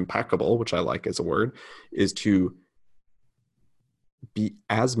you're being impeccable, which I like as a word, is to be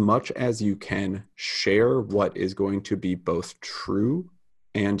as much as you can share what is going to be both true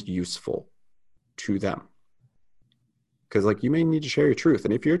and useful to them. Because like you may need to share your truth.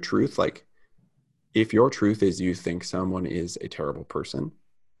 And if your truth is you think someone is a terrible person,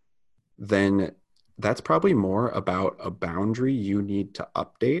 then that's probably more about a boundary you need to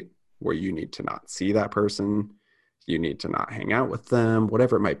update where you need to not see that person, you need to not hang out with them,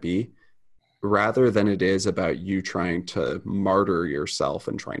 whatever it might be, rather than it is about you trying to martyr yourself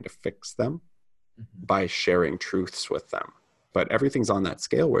and trying to fix them by sharing truths with them. But everything's on that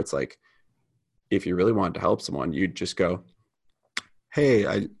scale where it's like, if you really wanted to help someone, you'd just go,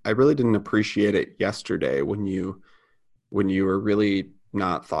 hey, I really didn't appreciate it yesterday when you were really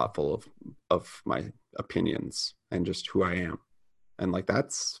not thoughtful of my opinions and just who I am. And like,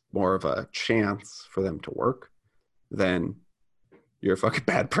 that's more of a chance for them to work than you're a fucking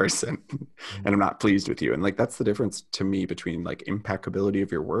bad person and I'm not pleased with you. And like, that's the difference to me between like impeccability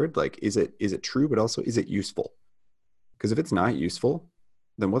of your word. Like, is it true, but also is it useful? Because if it's not useful,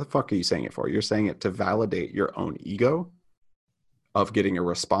 then what the fuck are you saying it for? You're saying it to validate your own ego of getting a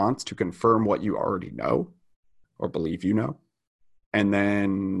response to confirm what you already know or believe you know. And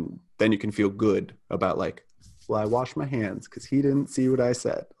then you can feel good about like, well, I washed my hands because he didn't see what I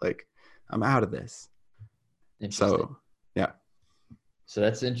said. Like, I'm out of this. So, yeah. So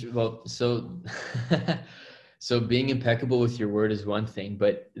that's interesting. Well, so being impeccable with your word is one thing,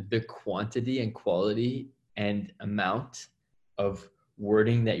 but the quantity and quality and amount of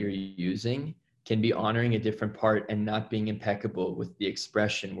wording that you're using can be honoring a different part and not being impeccable with the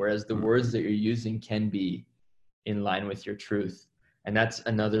expression, whereas the words that you're using can be in line with your truth. And that's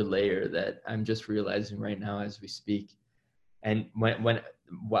another layer that I'm just realizing right now as we speak. And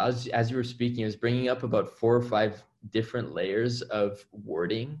as you were speaking, I was bringing up about 4 or 5 different layers of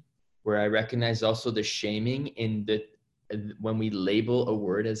wording, where I recognize also the shaming in when we label a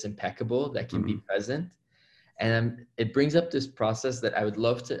word as impeccable that can be present. And it brings up this process that I would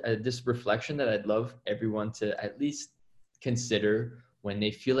love to, this reflection that I'd love everyone to at least consider when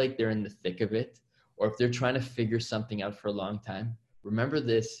they feel like they're in the thick of it, or if they're trying to figure something out for a long time. Remember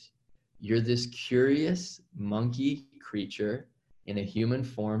this: you're this curious monkey creature in a human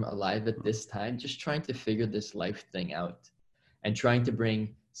form, alive at this time, just trying to figure this life thing out and trying to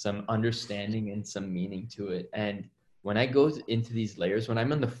bring some understanding and some meaning to it. And when I go into these layers, when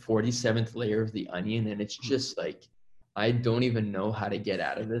I'm on the 47th layer of the onion and it's just like, I don't even know how to get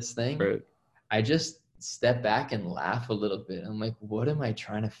out of this thing, Right. I just step back and laugh a little bit. I'm like, what am I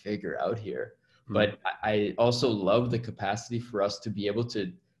trying to figure out here? But I also love the capacity for us to be able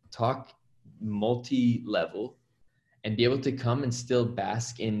to talk multi-level and be able to come and still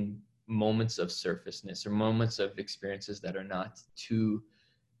bask in moments of surfaceness or moments of experiences that are not too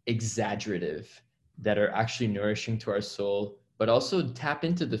exaggerative, that are actually nourishing to our soul, but also tap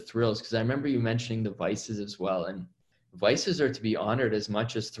into the thrills. Because I remember you mentioning the vices as well. And vices are to be honored as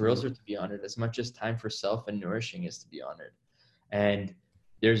much as thrills are to be honored, as much as time for self and nourishing is to be honored. And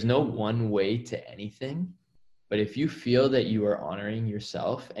there's no one way to anything. But if you feel that you are honoring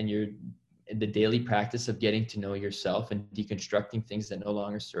yourself and you're in the daily practice of getting to know yourself and deconstructing things that no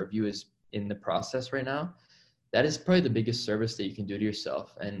longer serve you is in the process right now, that is probably the biggest service that you can do to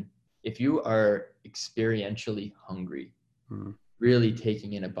yourself. And if you are experientially hungry, really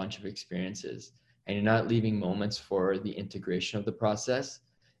taking in a bunch of experiences, and you're not leaving moments for the integration of the process,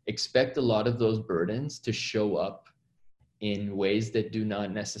 expect a lot of those burdens to show up in ways that do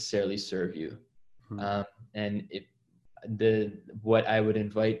not necessarily serve you. And what I would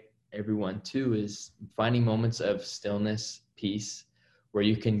invite everyone to is finding moments of stillness, peace, where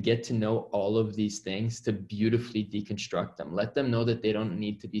you can get to know all of these things to beautifully deconstruct them. Let them know that they don't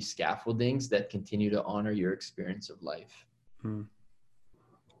need to be scaffoldings that continue to honor your experience of life.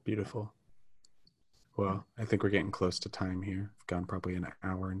 Beautiful. Well, I think we're getting close to time here. I've gone probably an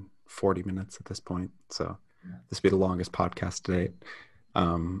hour and 40 minutes at this point. So this will be the longest podcast to date.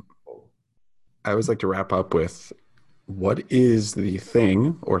 I always like to wrap up with, what is the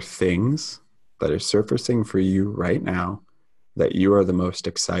thing or things that are surfacing for you right now that you are the most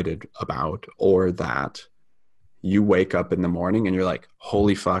excited about, or that you wake up in the morning and you're like,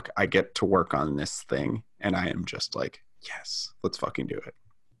 holy fuck, I get to work on this thing. And I am just like, yes, let's fucking do it.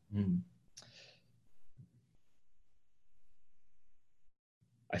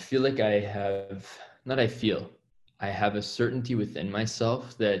 I feel like I have a certainty within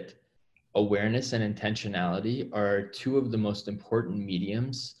myself that awareness and intentionality are two of the most important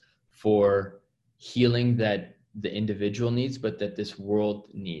mediums for healing that the individual needs, but that this world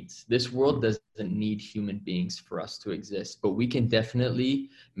needs. This world doesn't need human beings for us to exist, but we can definitely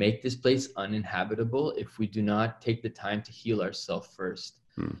make this place uninhabitable if we do not take the time to heal ourselves first.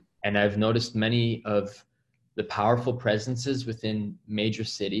 And I've noticed many of the powerful presences within major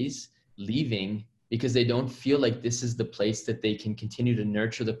cities leaving because they don't feel like this is the place that they can continue to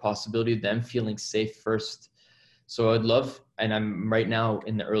nurture the possibility of them feeling safe first. So I'd love, and I'm right now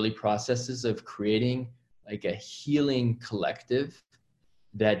in the early processes of creating like a healing collective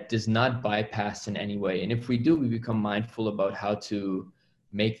that does not bypass in any way. And if we do, we become mindful about how to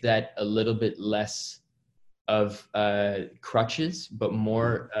make that a little bit less of crutches, but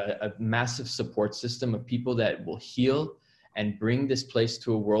more a massive support system of people that will heal and bring this place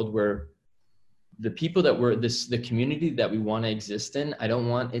to a world where the people that the community that we want to exist in, I don't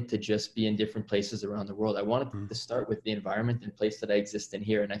want it to just be in different places around the world. I want it to start with the environment and place that I exist in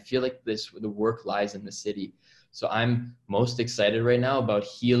here. And I feel like the work lies in the city. So I'm most excited right now about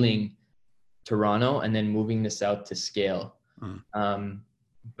healing Toronto and then moving this out to scale. And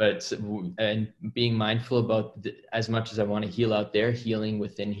being mindful about as much as I want to heal out there, healing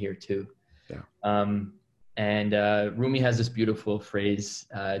within here too. And Rumi has this beautiful phrase,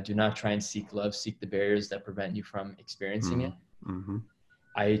 do not try and seek love, seek the barriers that prevent you from experiencing it.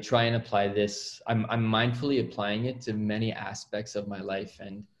 I try and apply this. I'm mindfully applying it to many aspects of my life.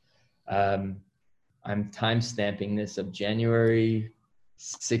 And I'm time stamping this of January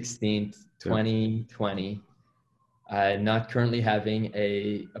 16th, 2020. Not currently having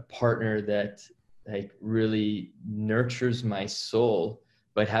a partner that like really nurtures my soul,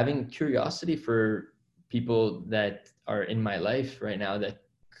 but having curiosity for people that are in my life right now that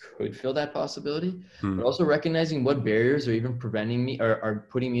could feel that possibility, but also recognizing what barriers are even preventing me or are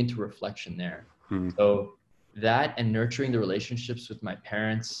putting me into reflection there. So that, and nurturing the relationships with my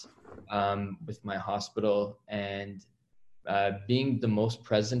parents, with my hospital, and being the most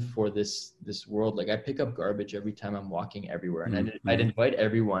present for this world. Like I pick up garbage every time I'm walking everywhere, and I'd invite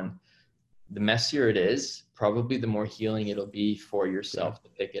everyone, the messier it is, probably the more healing it'll be for yourself to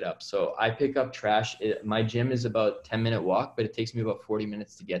pick it up. So I pick up trash. My gym is about 10-minute walk, but it takes me about 40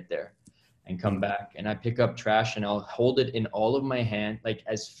 minutes to get there and come back. And I pick up trash and I'll hold it in all of my hand, like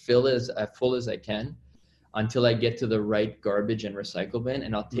as full as I can, until I get to the right garbage and recycle bin,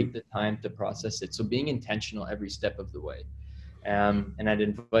 and I'll take the time to process it. So being intentional every step of the way. And I'd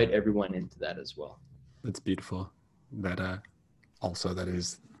invite everyone into that as well. That's beautiful. That that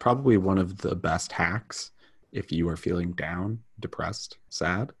is probably one of the best hacks. If you are feeling down, depressed,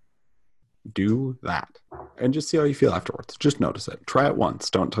 sad, do that and just see how you feel afterwards. Just notice it. Try it once.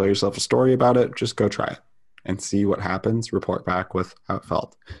 Don't tell yourself a story about it. Just go try it and see what happens. Report back with how it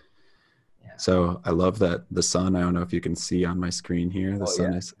felt. So I love that the sun, I don't know if you can see on my screen here, the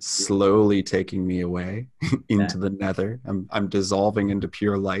sun is slowly taking me away into the nether. I'm dissolving into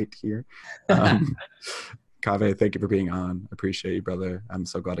pure light here. Kaveh, thank you for being on. Appreciate you, brother. I'm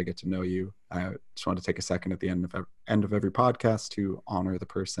so glad I get to know you. I just want to take a second at the end of every podcast to honor the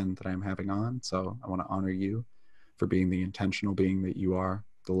person that I'm having on. So I want to honor you for being the intentional being that you are.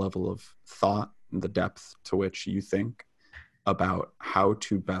 The level of thought and the depth to which you think about how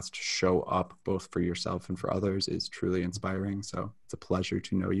to best show up both for yourself and for others is truly inspiring. So it's a pleasure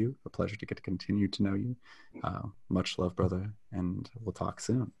to know you, a pleasure to get to continue to know you. Much love, brother, and we'll talk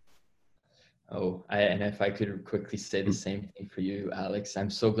soon. And if I could quickly say the same thing for you, Alex,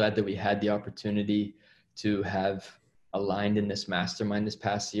 I'm so glad that we had the opportunity to have aligned in this mastermind this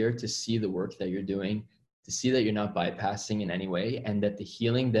past year, to see the work that you're doing, to see that you're not bypassing in any way, and that the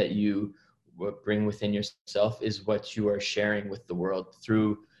healing that you bring within yourself is what you are sharing with the world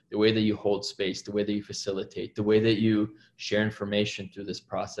through the way that you hold space, the way that you facilitate, the way that you share information through this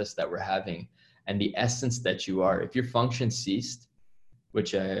process that we're having, and the essence that you are. If your function ceased,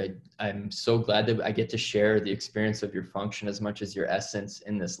 which I'm so glad that I get to share the experience of your function as much as your essence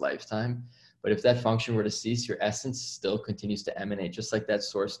in this lifetime. But if that function were to cease, your essence still continues to emanate, just like that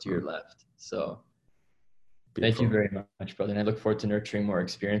source to your left. So Beautiful. Thank you very much, brother. And I look forward to nurturing more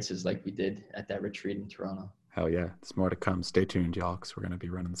experiences like we did at that retreat in Toronto. Hell yeah. There's more to come. Stay tuned, y'all, because we're going to be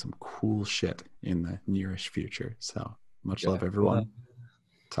running some cool shit in the nearish future. So much love, everyone.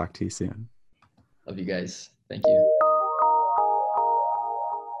 Talk to you soon. Love you guys. Thank you.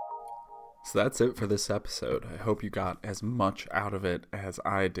 So that's it for this episode. I hope you got as much out of it as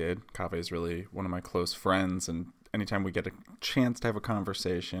I did. Kaveh is really one of my close friends, and anytime we get a chance to have a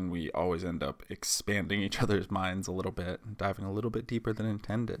conversation, we always end up expanding each other's minds a little bit and diving a little bit deeper than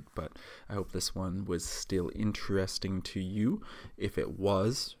intended. But I hope this one was still interesting to you. If it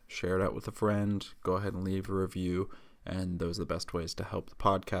was, share it out with a friend. Go ahead and leave a review. And those are the best ways to help the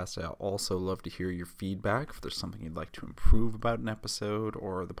podcast. I also love to hear your feedback. If there's something you'd like to improve about an episode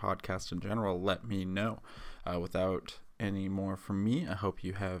or the podcast in general, let me know. Without any more from me, I hope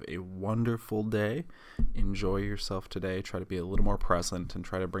you have a wonderful day. Enjoy yourself today. Try to be a little more present and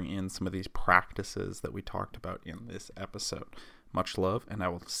try to bring in some of these practices that we talked about in this episode. Much love, and I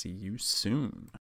will see you soon.